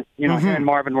going to, him and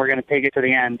Marvin were going to take it to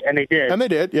the end, and they did. And they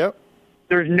did, yep.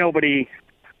 There's nobody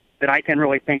that I can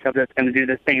really think of that's going to do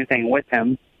the same thing with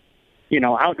him,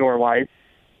 outdoor-wise,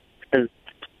 because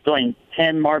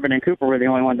Ken, Marvin, and Cooper were the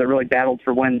only ones that really battled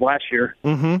for wins last year.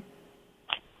 Mm-hmm.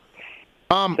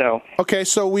 Okay,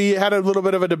 so we had a little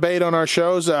bit of a debate on our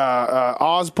shows.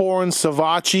 Osborne,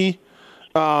 Savacci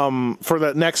for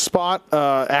that next spot.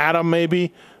 Adam,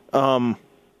 maybe.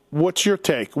 What's your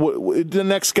take? The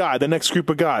next guy, the next group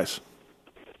of guys?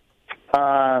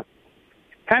 Kind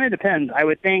of depends. I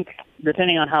would think,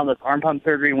 depending on how this arm pump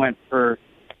surgery went for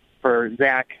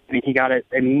Zach, I mean, he got it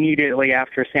immediately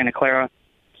after Santa Clara,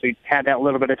 so he had that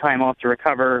little bit of time off to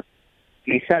recover.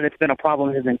 And he said it's been a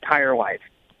problem his entire life.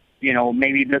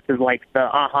 Maybe this is like the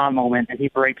aha moment, and he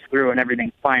breaks through and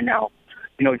everything's fine now.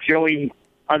 Joey,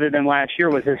 other than last year,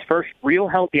 was his first real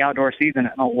healthy outdoor season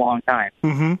in a long time.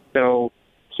 Mm-hmm. So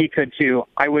he could too.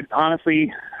 I would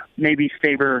honestly maybe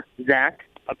favor Zach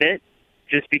a bit,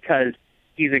 just because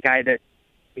he's a guy that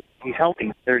he's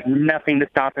healthy. There's nothing to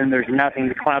stop him. There's nothing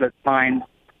to cloud his mind.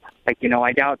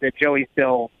 I doubt that Joey's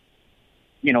still,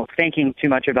 thinking too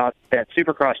much about that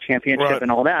Supercross championship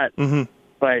and all that. Mm-hmm.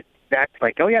 But Zach's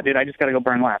like, oh, yeah, dude, I just got to go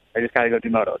burn laps. I just got to go do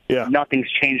motos. Yeah. Nothing's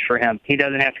changed for him. He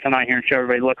doesn't have to come out here and show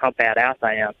everybody, look how badass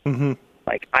I am. Mm-hmm.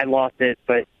 I lost it,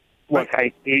 but look,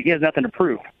 he has nothing to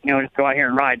prove. Just go out here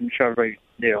and ride and show everybody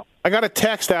what you do. I got a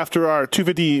text after our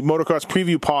 250 motocross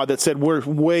preview pod that said we're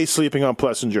way sleeping on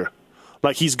Plessinger.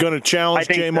 He's going to challenge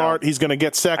J-Mart. So. He's going to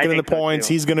get second in the points.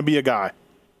 He's going to be a guy.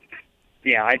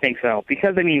 Yeah, I think so.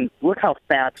 Because, look how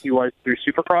fast he was through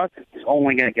Supercross. He's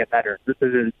only going to get better. This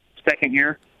is his second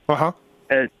year. Uh-huh.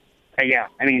 Yeah,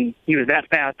 he was that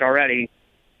fast already.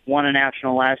 Won a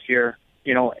national last year,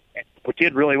 which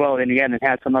did really well in the end and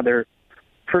had some other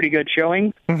pretty good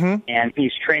showings. Mm-hmm. And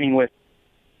he's training with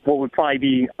what would probably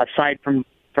be, aside from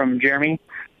Jeremy,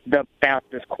 the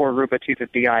fastest core group of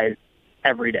 250 guys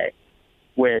every day,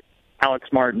 with Alex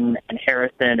Martin and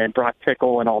Harrison and Brock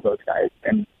Tickle and all those guys.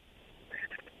 And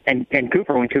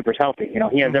Cooper, when Cooper's healthy,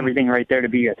 he has everything right there to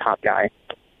be a top guy.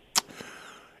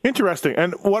 Interesting.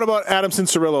 And what about Adam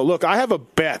Cincerillo? Look, I have a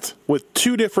bet with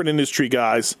two different industry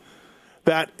guys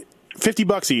that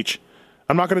 $50 each.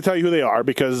 I'm not going to tell you who they are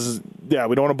because, we don't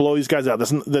want to blow these guys out.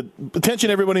 Attention,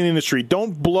 everybody in the industry,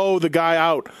 don't blow the guy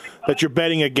out that you're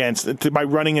betting against by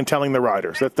running and telling the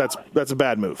riders. That's a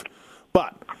bad move.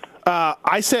 But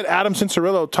I said Adam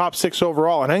Cincerillo top 6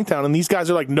 overall in Hangtown, and these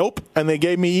guys are like, nope, and they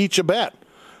gave me each a bet.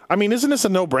 Isn't this a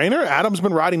no-brainer? Adam's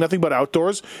been riding nothing but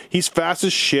outdoors. He's fast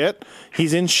as shit.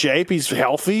 He's in shape. He's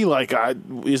healthy.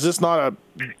 Is this not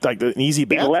an easy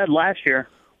bet? He led last year.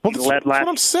 Well, that's what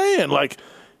I'm saying.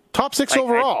 Top 6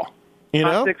 overall.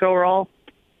 Top 6 overall?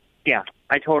 Yeah,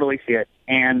 I totally see it.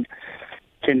 And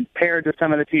compared to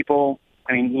some of the people,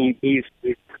 he's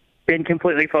been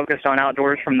completely focused on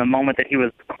outdoors from the moment that he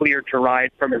was cleared to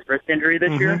ride from his wrist injury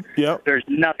this year. Yep. There's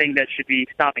nothing that should be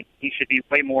stopping. He should be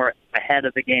way more ahead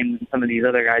of the game than some of these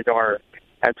other guys are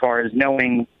as far as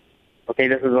knowing, okay,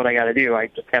 this is what I got to do. I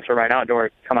just have to ride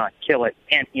outdoors, come on, kill it.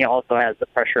 And he also has the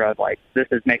pressure of, this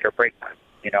is make or break time,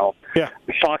 Yeah.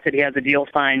 The shock that he has a deal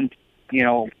signed,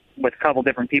 with a couple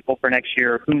different people for next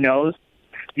year. Who knows?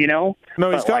 No,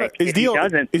 he's got his deal.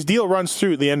 His deal runs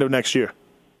through the end of next year.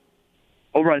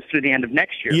 Oh, runs through the end of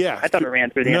next year. Yeah, I thought it ran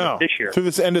through the end of this year. Through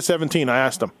the end of 17. I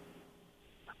asked him.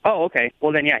 Oh, okay.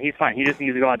 Well, then, yeah, he's fine. He just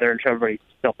needs to go out there and show everybody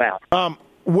he's still fast.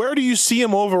 Where do you see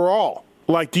him overall?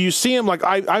 Do you see him,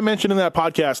 I mentioned in that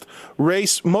podcast,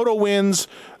 race, moto wins,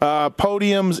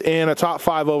 podiums, and a top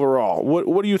 5 overall?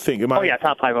 What do you think?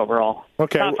 Top 5 overall.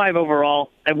 Okay. Top 5 overall.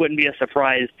 It wouldn't be a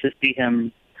surprise to see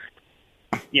him,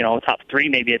 top 3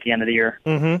 maybe at the end of the year.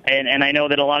 Mm-hmm. And I know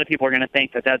that a lot of people are going to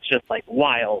think that that's just,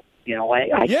 wild.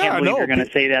 I can't believe you're going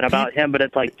to say that about him, but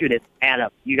it's dude, it's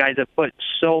Adam. You guys have put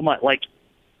so much,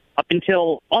 up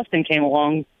until Austin came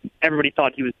along, everybody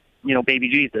thought he was, baby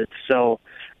Jesus. So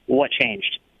what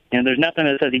changed? There's nothing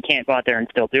that says he can't go out there and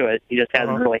still do it. He just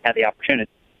hasn't really had the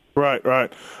opportunity. Right.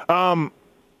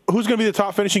 Who's going to be the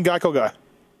top finishing Geico guy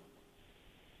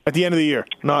at the end of the year?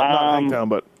 Not Hangtown,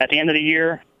 but at the end of the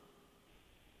year,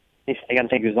 I got to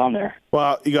think who's on there.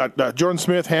 Well, you got Jordan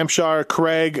Smith, Hampshire,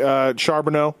 Craig,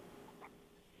 Charbonneau.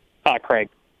 Craig.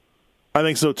 I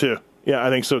think so too. Yeah, I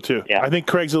think so too. Yeah. I think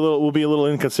Craig's will be a little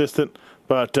inconsistent,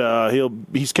 but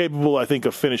he's capable, I think,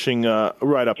 of finishing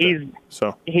right up there.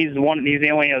 He's the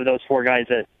only of those 4 guys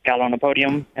that got on the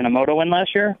podium in a moto win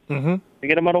last year. Mm-hmm. To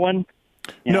get a moto win?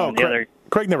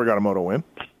 Craig never got a moto win.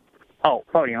 Oh,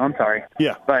 podium. I'm sorry.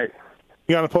 Yeah, but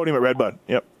he got on the podium at Redbud.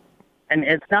 Yep. And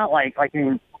it's not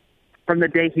from the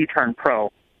day he turned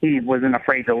pro, he wasn't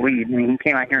afraid to lead. He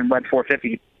came out here and led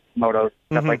 450 motos,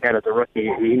 stuff like that as a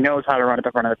rookie. He knows how to run at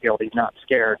the front of the field. He's not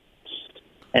scared.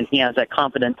 and he has that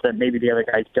confidence that maybe the other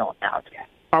guys don't have.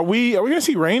 Are we going to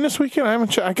see rain this weekend? I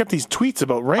haven't. I got these tweets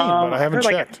about rain, but I haven't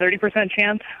checked. Like a 30%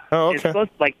 chance. Oh, okay. It's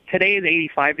supposed to, today is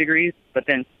 85 degrees, but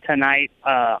then tonight,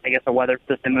 I guess the weather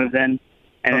system moves in,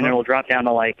 and then it will drop down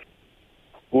to low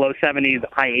 70s,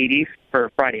 high 80s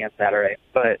for Friday and Saturday.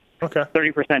 But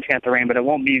 30% chance of rain, but it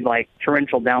won't be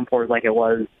torrential downpours like it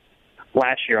was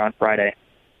last year on Friday.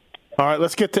 All right,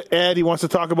 let's get to Ed. He wants to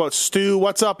talk about Stu.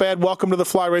 What's up, Ed? Welcome to the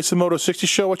Fly Racing Moto 60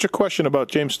 show. What's your question about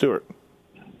James Stewart?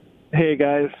 Hey,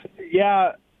 guys.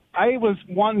 Yeah, I was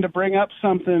wanting to bring up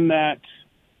something that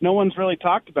no one's really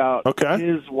talked about. Okay.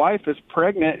 His wife is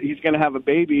pregnant. He's going to have a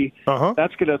baby.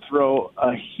 That's going to throw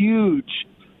a huge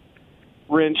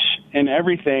wrench in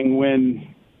everything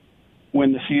when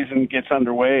the season gets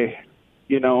underway.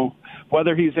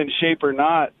 Whether he's in shape or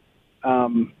not.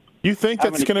 You think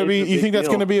that's going to be? You think that's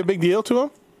going to be a big deal to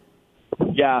him?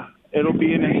 Yeah, it'll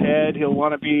be in his head. He'll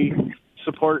want to be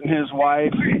supporting his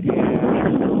wife,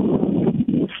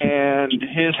 and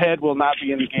his head will not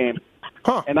be in the game.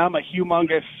 And I'm a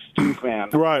humongous Stu fan.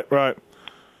 Right. I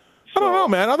don't know,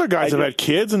 man. Other guys have had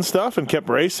kids and stuff and kept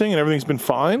racing, and everything's been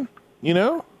fine. I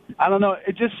don't know.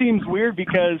 It just seems weird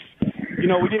because we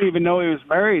didn't even know he was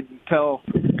married until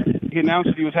he announced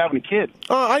that he was having a kid.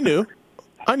 Oh, I knew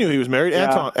he was married.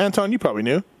 Yeah. Anton, you probably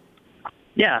knew.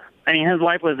 Yeah, I mean, his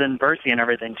wife was in Bercy and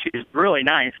everything. She's really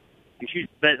nice. He's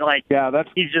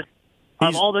just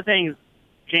of all the things,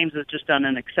 James has just done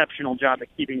an exceptional job at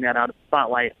keeping that out of the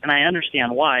spotlight, and I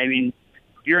understand why. I mean,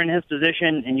 if you're in his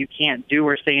position and you can't do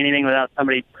or say anything without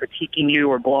somebody critiquing you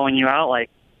or blowing you out,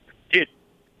 dude,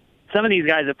 some of these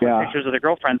guys have put pictures of their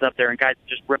girlfriends up there, and guys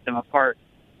just rip them apart.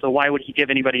 So why would he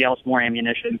give anybody else more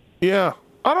ammunition? Yeah.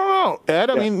 I don't know, Ed.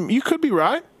 I mean, you could be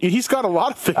right. He's got a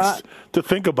lot of things to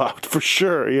think about, for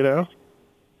sure,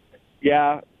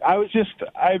 Yeah, I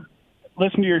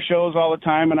listen to your shows all the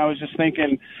time, and I was just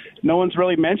thinking, no one's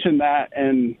really mentioned that,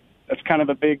 and that's kind of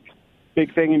a big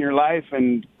thing in your life,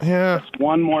 and it's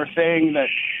one more thing that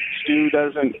Stu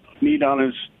doesn't need on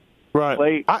his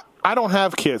plate. I don't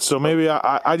have kids, so maybe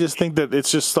I just think that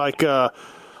it's just I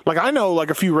know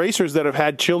a few racers that have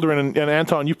had children, and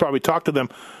Anton, you've probably talked to them.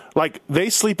 They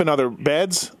sleep in other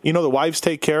beds. The wives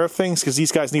take care of things because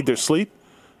these guys need their sleep.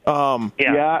 So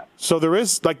there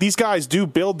is these guys do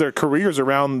build their careers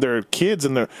around their kids,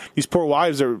 and these poor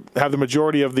wives have the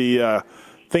majority of the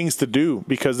things to do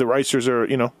because the racers are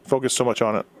focused so much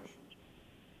on it.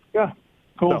 Yeah,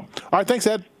 cool. So, all right, thanks,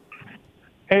 Ed.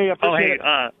 Hey, I appreciate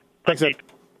it. Thanks, Ed.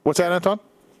 What's that, Anton?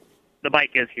 The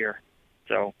bike is here,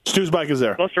 so Stu's bike is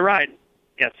there. Supposed to ride.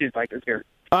 Yeah, Stu's bike is here.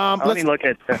 Let me look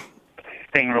at the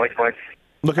thing really quick.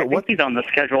 Look at what? I think he's on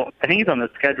the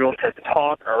schedule to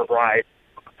talk or ride.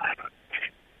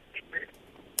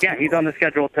 Yeah, he's on the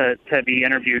schedule to be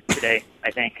interviewed today,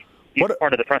 I think. He's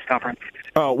part of the press conference.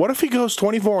 Oh, what if he goes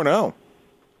 24-0?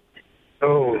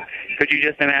 Oh, could you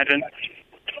just imagine?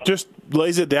 Just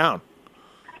lays it down,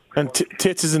 and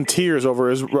Tits is in tears over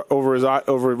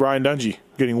Ryan Dungey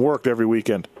getting worked every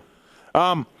weekend.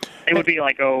 It would be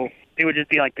it would just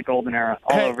be like the golden era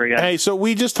all over again. Hey, so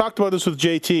we just talked about this with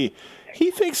JT.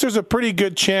 He thinks there's a pretty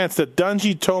good chance that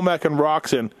Dungey, Tomac, and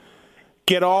Roczen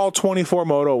get all 24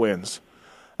 moto wins.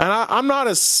 And I'm not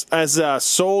as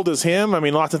sold as him. I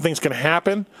mean, lots of things can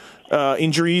happen,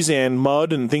 injuries and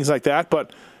mud and things like that.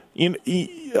 But I'm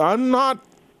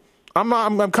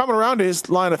coming around to his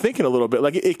line of thinking a little bit.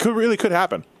 It could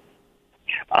happen.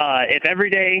 If every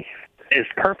day is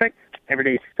perfect, every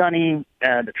day is sunny,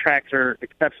 the tracks are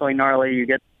exceptionally gnarly. You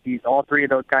get all three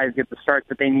of those guys get the starts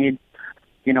that they need.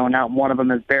 Not one of them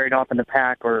is buried off in the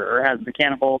pack or has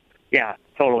mechanical. Yeah,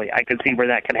 totally. I could see where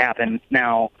that could happen.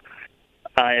 Now,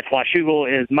 if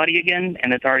Washougal is muddy again,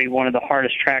 and it's already one of the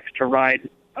hardest tracks to ride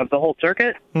of the whole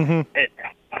circuit, it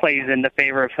plays in the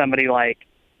favor of somebody like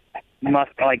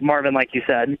Marvin, like you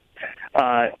said.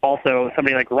 Also,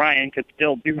 somebody like Ryan could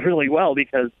still do really well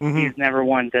because he's never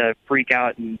one to freak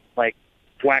out and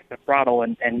whack the throttle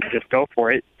and just go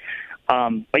for it.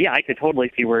 But yeah, I could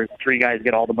totally see where three guys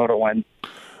get all the moto wins.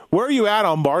 Where are you at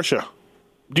on Barsha?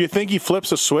 Do you think he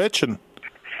flips a switch and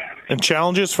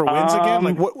challenges for wins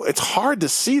again? It's hard to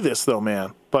see this though,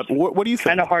 man. But what do you think?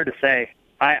 Kind of hard to say.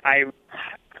 I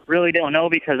really don't know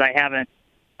because I haven't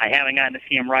gotten to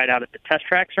see him ride out at the test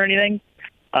tracks or anything.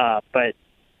 But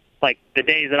the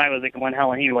days that I was at Glen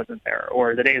Helen, he wasn't there,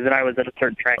 or the days that I was at a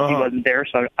certain track, he wasn't there.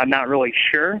 So I'm not really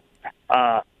sure.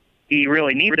 He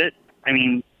really needed it. I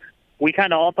mean, we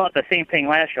kind of all thought the same thing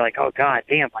last year. Oh God,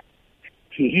 damn!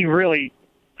 He really,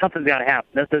 something's got to happen.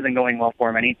 This isn't going well for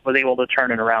him, and he was able to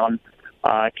turn it around.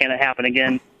 Can it happen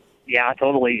again? Yeah,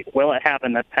 totally. Will it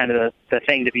happen? That's kind of the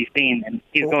thing to be seen. And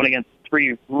he's going against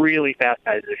three really fast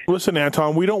guys this year. Listen,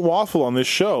 Anton, we don't waffle on this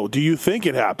show. Do you think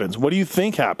it happens? What do you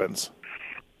think happens?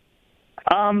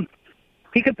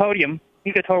 He could podium.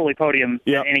 He could totally podium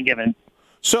at any given.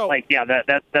 So,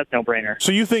 that's no brainer.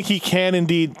 So you think he can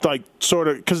indeed, sort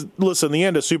of, because listen, the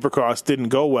end of Supercross didn't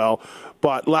go well,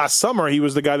 but last summer he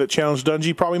was the guy that challenged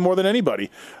Dungey probably more than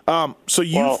anybody. So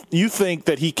you think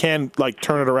that he can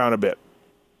turn it around a bit?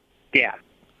 Yeah,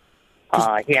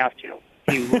 he has to.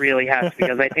 He really has to,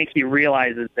 because I think he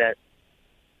realizes that,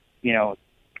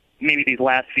 maybe these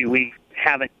last few weeks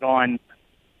haven't gone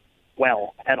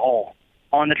well at all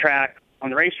on the track, on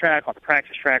the racetrack, on the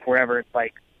practice track, wherever. It's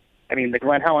the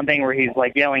Glenn Helen thing where he's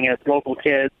yelling at local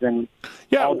kids and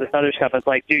all this other stuff. It's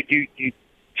dude, you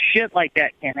shit like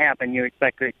that can't happen. You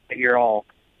expect that you're all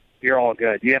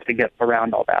good. You have to get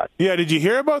around all that. Yeah, did you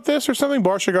hear about this or something?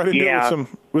 Barsha got into it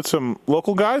with some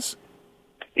local guys?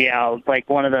 Yeah,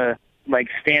 one of the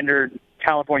standard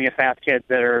California fast kids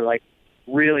that are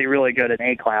really, really good in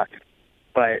A class.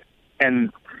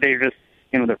 And they're just,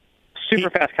 the super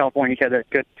fast California kid that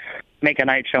could make a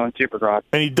night show in Supercross.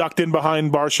 And he ducked in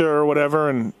behind Barsha or whatever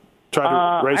and tried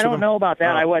to race with him? I don't know about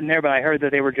that. I wasn't there, but I heard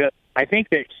that they were I think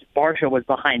that Barsha was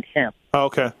behind him. Oh,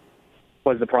 okay.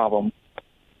 Was the problem.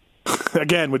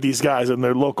 Again, with these guys and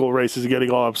their local races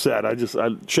getting all upset, I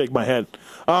shake my head.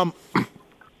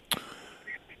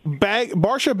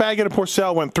 Barsha, Baggett, and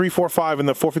Porcel went 3-4-5 in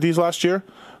the 450s last year.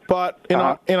 But in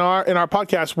our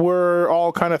podcast, we're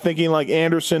all kind of thinking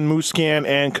Anderson, Muscan,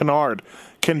 and Kennard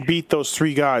can beat those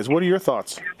three guys. What are your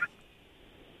thoughts?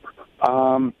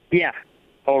 Yeah,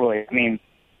 totally.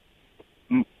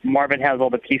 Marvin has all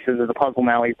the pieces of the puzzle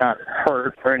now. He's not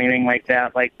hurt or anything like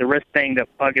that. The wrist thing that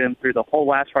bugged him through the whole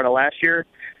last part of last year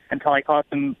until I cost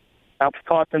him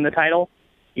the title.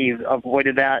 He's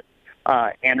avoided that.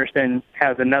 Anderson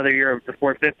has another year of the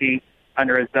 450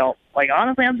 under his belt.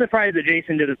 Honestly, I'm surprised that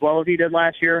Jason did as well as he did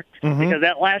last year, because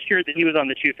that last year that he was on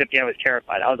the 250, I was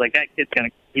terrified. I was like, that kid's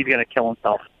he's gonna kill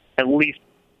himself. At least,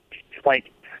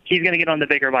 he's gonna get on the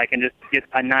bigger bike and just get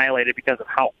annihilated because of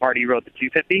how hard he rode the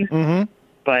 250.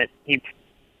 But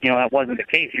that wasn't the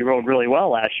case. He rode really well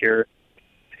last year.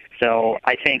 So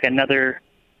I think another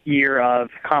year of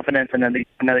confidence and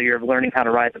another year of learning how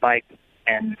to ride the bike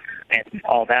and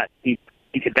all that, he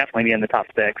could definitely be in the top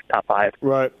 6, top 5.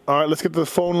 Right. All right, let's get to the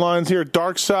phone lines here.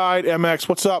 Darkside MX,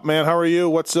 what's up, man? How are you?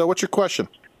 What's your question?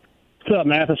 What's up,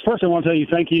 Matthes? First, I want to tell you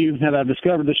thank you that I've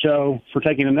discovered the show for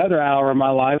taking another hour of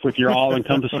my life with your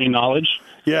all-encompassing knowledge.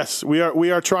 Yes, we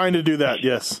are trying to do that,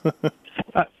 yes.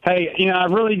 Hey,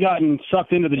 I've really gotten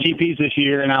sucked into the GPs this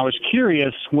year, and I was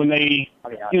curious when they,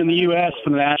 in the U.S., for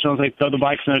the Nationals, they throw the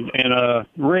bikes in a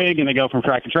rig and they go from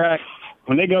track to track.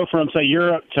 When they go from, say,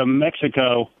 Europe to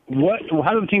Mexico,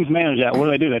 how do the teams manage that?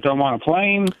 What do? They throw them on a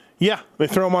plane? Yeah, they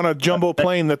throw them on a jumbo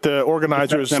plane that the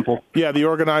organizers. Simple. Yeah, the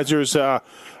organizers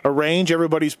arrange.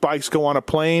 Everybody's bikes go on a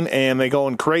plane, and they go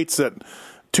in crates that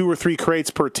 2 or 3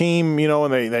 crates per team.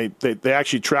 And they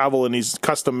actually travel in these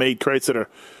custom made crates that are,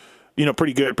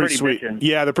 pretty good, pretty sweet. Bitchin'.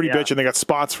 Yeah, they're pretty bitchin'. They got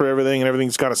spots for everything, and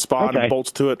everything's got a spot and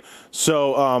bolts to it.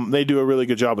 So they do a really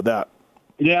good job of that.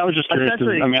 Yeah, I was just curious.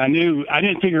 I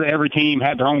didn't figure every team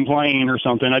had their own plane or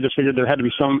something. I just figured there had to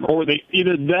be some, or they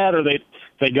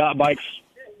got bikes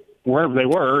wherever they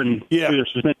were and they're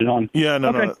suspended on. Yeah,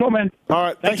 no. Cool, man. All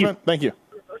right, thanks, man. Thank you.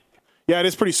 Yeah, it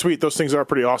is pretty sweet. Those things are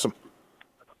pretty awesome.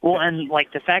 Well, and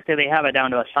the fact that they have it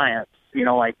down to a science.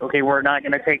 Okay, we're not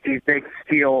going to take these big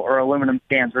steel or aluminum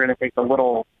stands. We're going to take the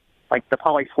little, the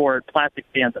polysport plastic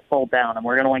stands that fold down, and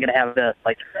we're only going to have this.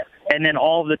 And then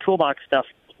all of the toolbox stuff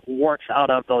works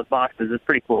out of those boxes. It's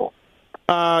pretty cool.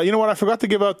 You know what? I forgot to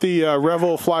give out the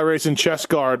Revel Fly Racing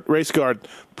Race Guard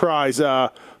prize.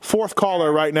 Fourth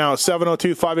caller right now,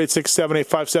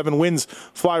 702-586-7857, wins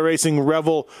Fly Racing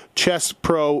Revel Chest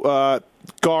Pro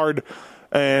Guard.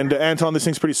 And Anton, this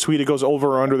thing's pretty sweet. It goes over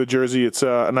or under the jersey. It's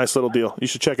a nice little deal. You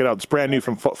should check it out. It's brand new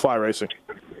from Fly Racing.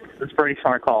 It's a pretty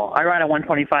smart call. I ride a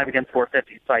 125 against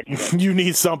 450, so I need You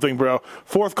need something, bro.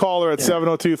 Fourth caller at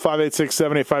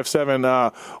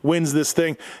 702-586-7857 wins this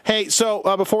thing. Hey, so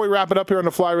before we wrap it up here on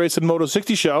the Fly Racing Moto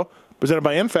 60 show, presented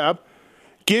by MFAB,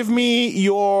 give me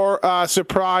your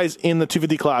surprise in the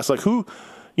 250 class. Who,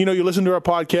 you listen to our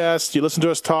podcast, you listen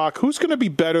to us talk, who's going to be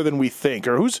better than we think,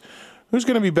 or who's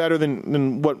going to be better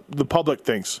than what the public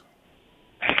thinks?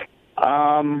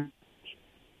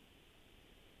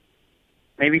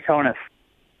 Maybe Tonus.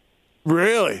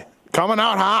 Really? Coming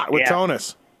out hot with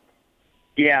Tonus.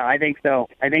 Yeah, I think so.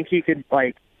 I think he could,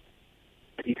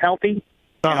 he's healthy.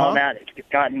 That he's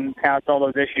gotten past all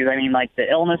those issues. The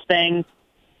illness thing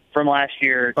from last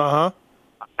year.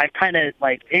 I I've kind of,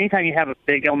 like, anytime you have a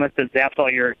big illness that zaps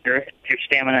all your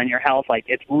stamina and your health, like,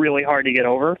 it's really hard to get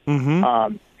over.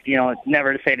 Mm-hmm. You know, it's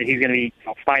never to say that he's going to be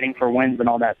fighting for wins and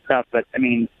all that stuff, but, I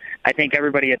mean, I think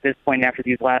everybody at this point after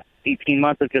these last 18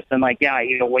 months have just been like, yeah,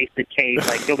 he's a wasted case.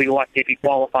 Like, he'll be lucky if he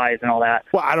qualifies and all that.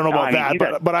 Well, I don't know about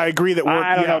that, but I agree that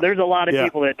I don't know. There's a lot of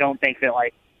people that don't think that,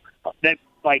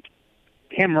 like,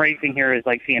 him racing here is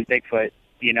like seeing Bigfoot,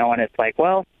 you know, and it's like,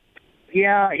 well,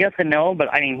 yeah, yes and no,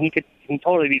 but, I mean, he can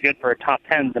totally be good for a top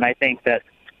 10s, and I think that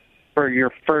for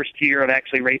your first year of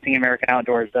actually racing American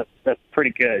Outdoors, that's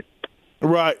pretty good.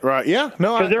 Right, yeah.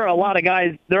 No, because there are a lot of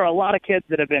guys, there are a lot of kids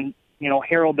that have been, you know,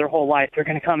 heralded their whole life. They're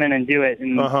going to come in and do it,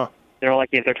 and they're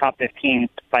lucky if they're top 15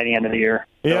 by the end of the year.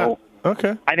 Yeah. So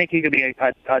okay. I think he could be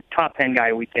a top 10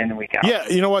 guy week in and week out. Yeah,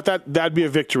 you know what? That'd be a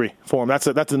victory for him. That's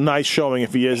a nice showing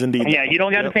if he is indeed. Yeah, you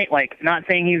don't got to think, like, not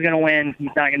saying he's going to win. He's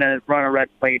not going to run a red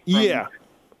plate from,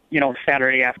 you know,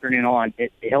 Saturday afternoon on.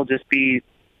 He'll just be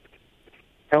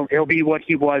he'll be what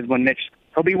he was when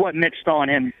he'll be what Mitch saw in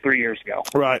him 3 years ago.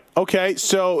 Right. Okay.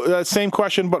 So same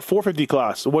question, but 450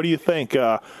 class. What do you think?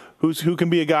 Who can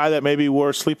be a guy that maybe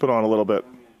we're sleeping on a little bit?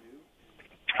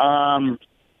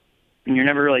 You're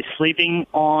never really sleeping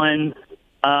on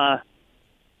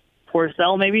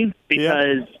Porcel, maybe,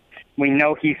 because we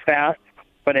know he's fast,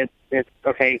 but it's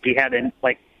okay. He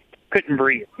couldn't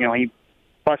breathe. You know, he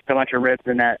busted a bunch of ribs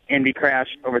in that Indy crash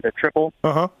over the triple,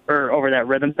 or over that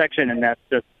rhythm section, and that's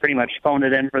just pretty much phoned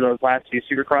it in for those last few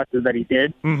supercrosses that he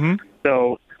did. Mm-hmm.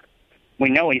 So we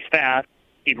know he's fast.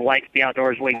 He likes the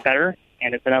outdoors way better,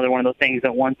 and it's another one of those things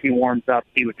that once he warms up,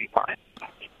 he would be fine.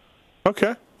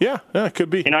 Okay. Yeah, it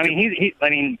could be. You know, I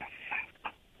mean,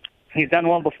 he's done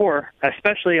well before,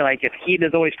 especially like if heat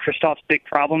is always Christoph's big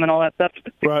problem and all that stuff.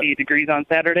 60 degrees on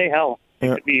Saturday, hell, he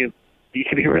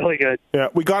could be really good. Yeah,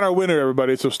 we got our winner,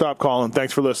 everybody, so stop calling.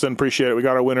 Thanks for listening. Appreciate it. We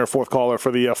got our winner, fourth caller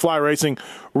for the Fly Racing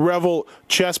Revel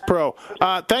Chess Pro.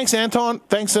 Thanks, Anton.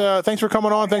 Thanks for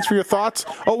coming on. Thanks for your thoughts.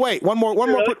 Oh, wait, one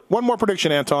more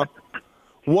prediction, Anton.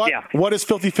 What is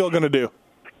Filthy Phil going to do?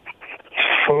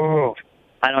 Oh,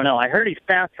 I don't know. I heard he's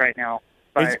fast right now.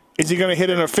 But is he going to hit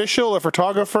an official, a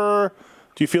photographer?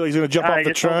 Do you feel he's going to jump off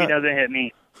the track? I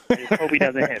just hope he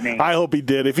doesn't hit me. I hope he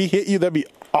did. If he hit you, that'd be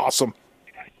awesome.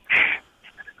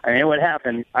 I mean, it would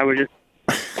happen. I would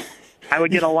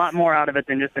get a lot more out of it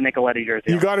than just the Nicoletti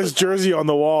jersey. You got his jersey on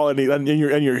the wall, and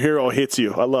your hero hits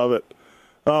you. I love it.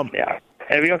 Yeah,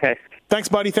 it'd be okay. Thanks,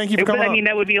 buddy. Thank you for coming on. I mean,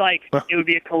 that would be like it would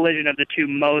be a collision of the two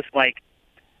most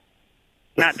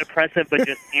not depressive, but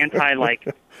just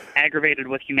aggravated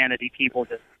with humanity people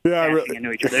just crashing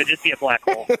into each other. It'd just be a black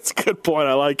hole. That's a good point.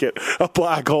 I like it. A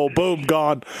black hole. Boom,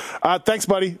 gone. Thanks,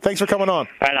 buddy. Thanks for coming on.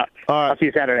 Right on. All right. I'll see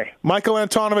you Saturday. Michael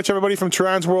Antonovich, everybody from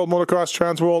Transworld Motocross,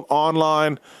 Transworld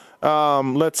Online.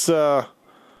 Let's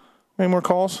any more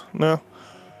calls? No.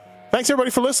 Thanks,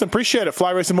 everybody, for listening. Appreciate it.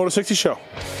 Fly Racing Moto 60 Show.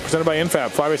 Presented by NFAB.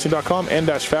 FlyRacing.com,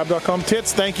 N-Fab.com.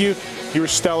 Tits, thank you. You were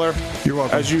stellar. You're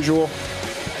welcome. As usual.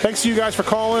 Thanks to you guys for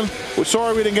calling. We're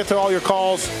sorry we didn't get to all your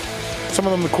calls. Some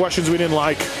of them the questions we didn't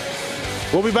like.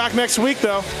 We'll be back next week,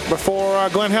 though, before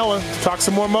Glen Helen to talk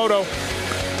some more moto.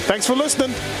 Thanks for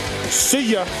listening.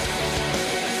 See ya.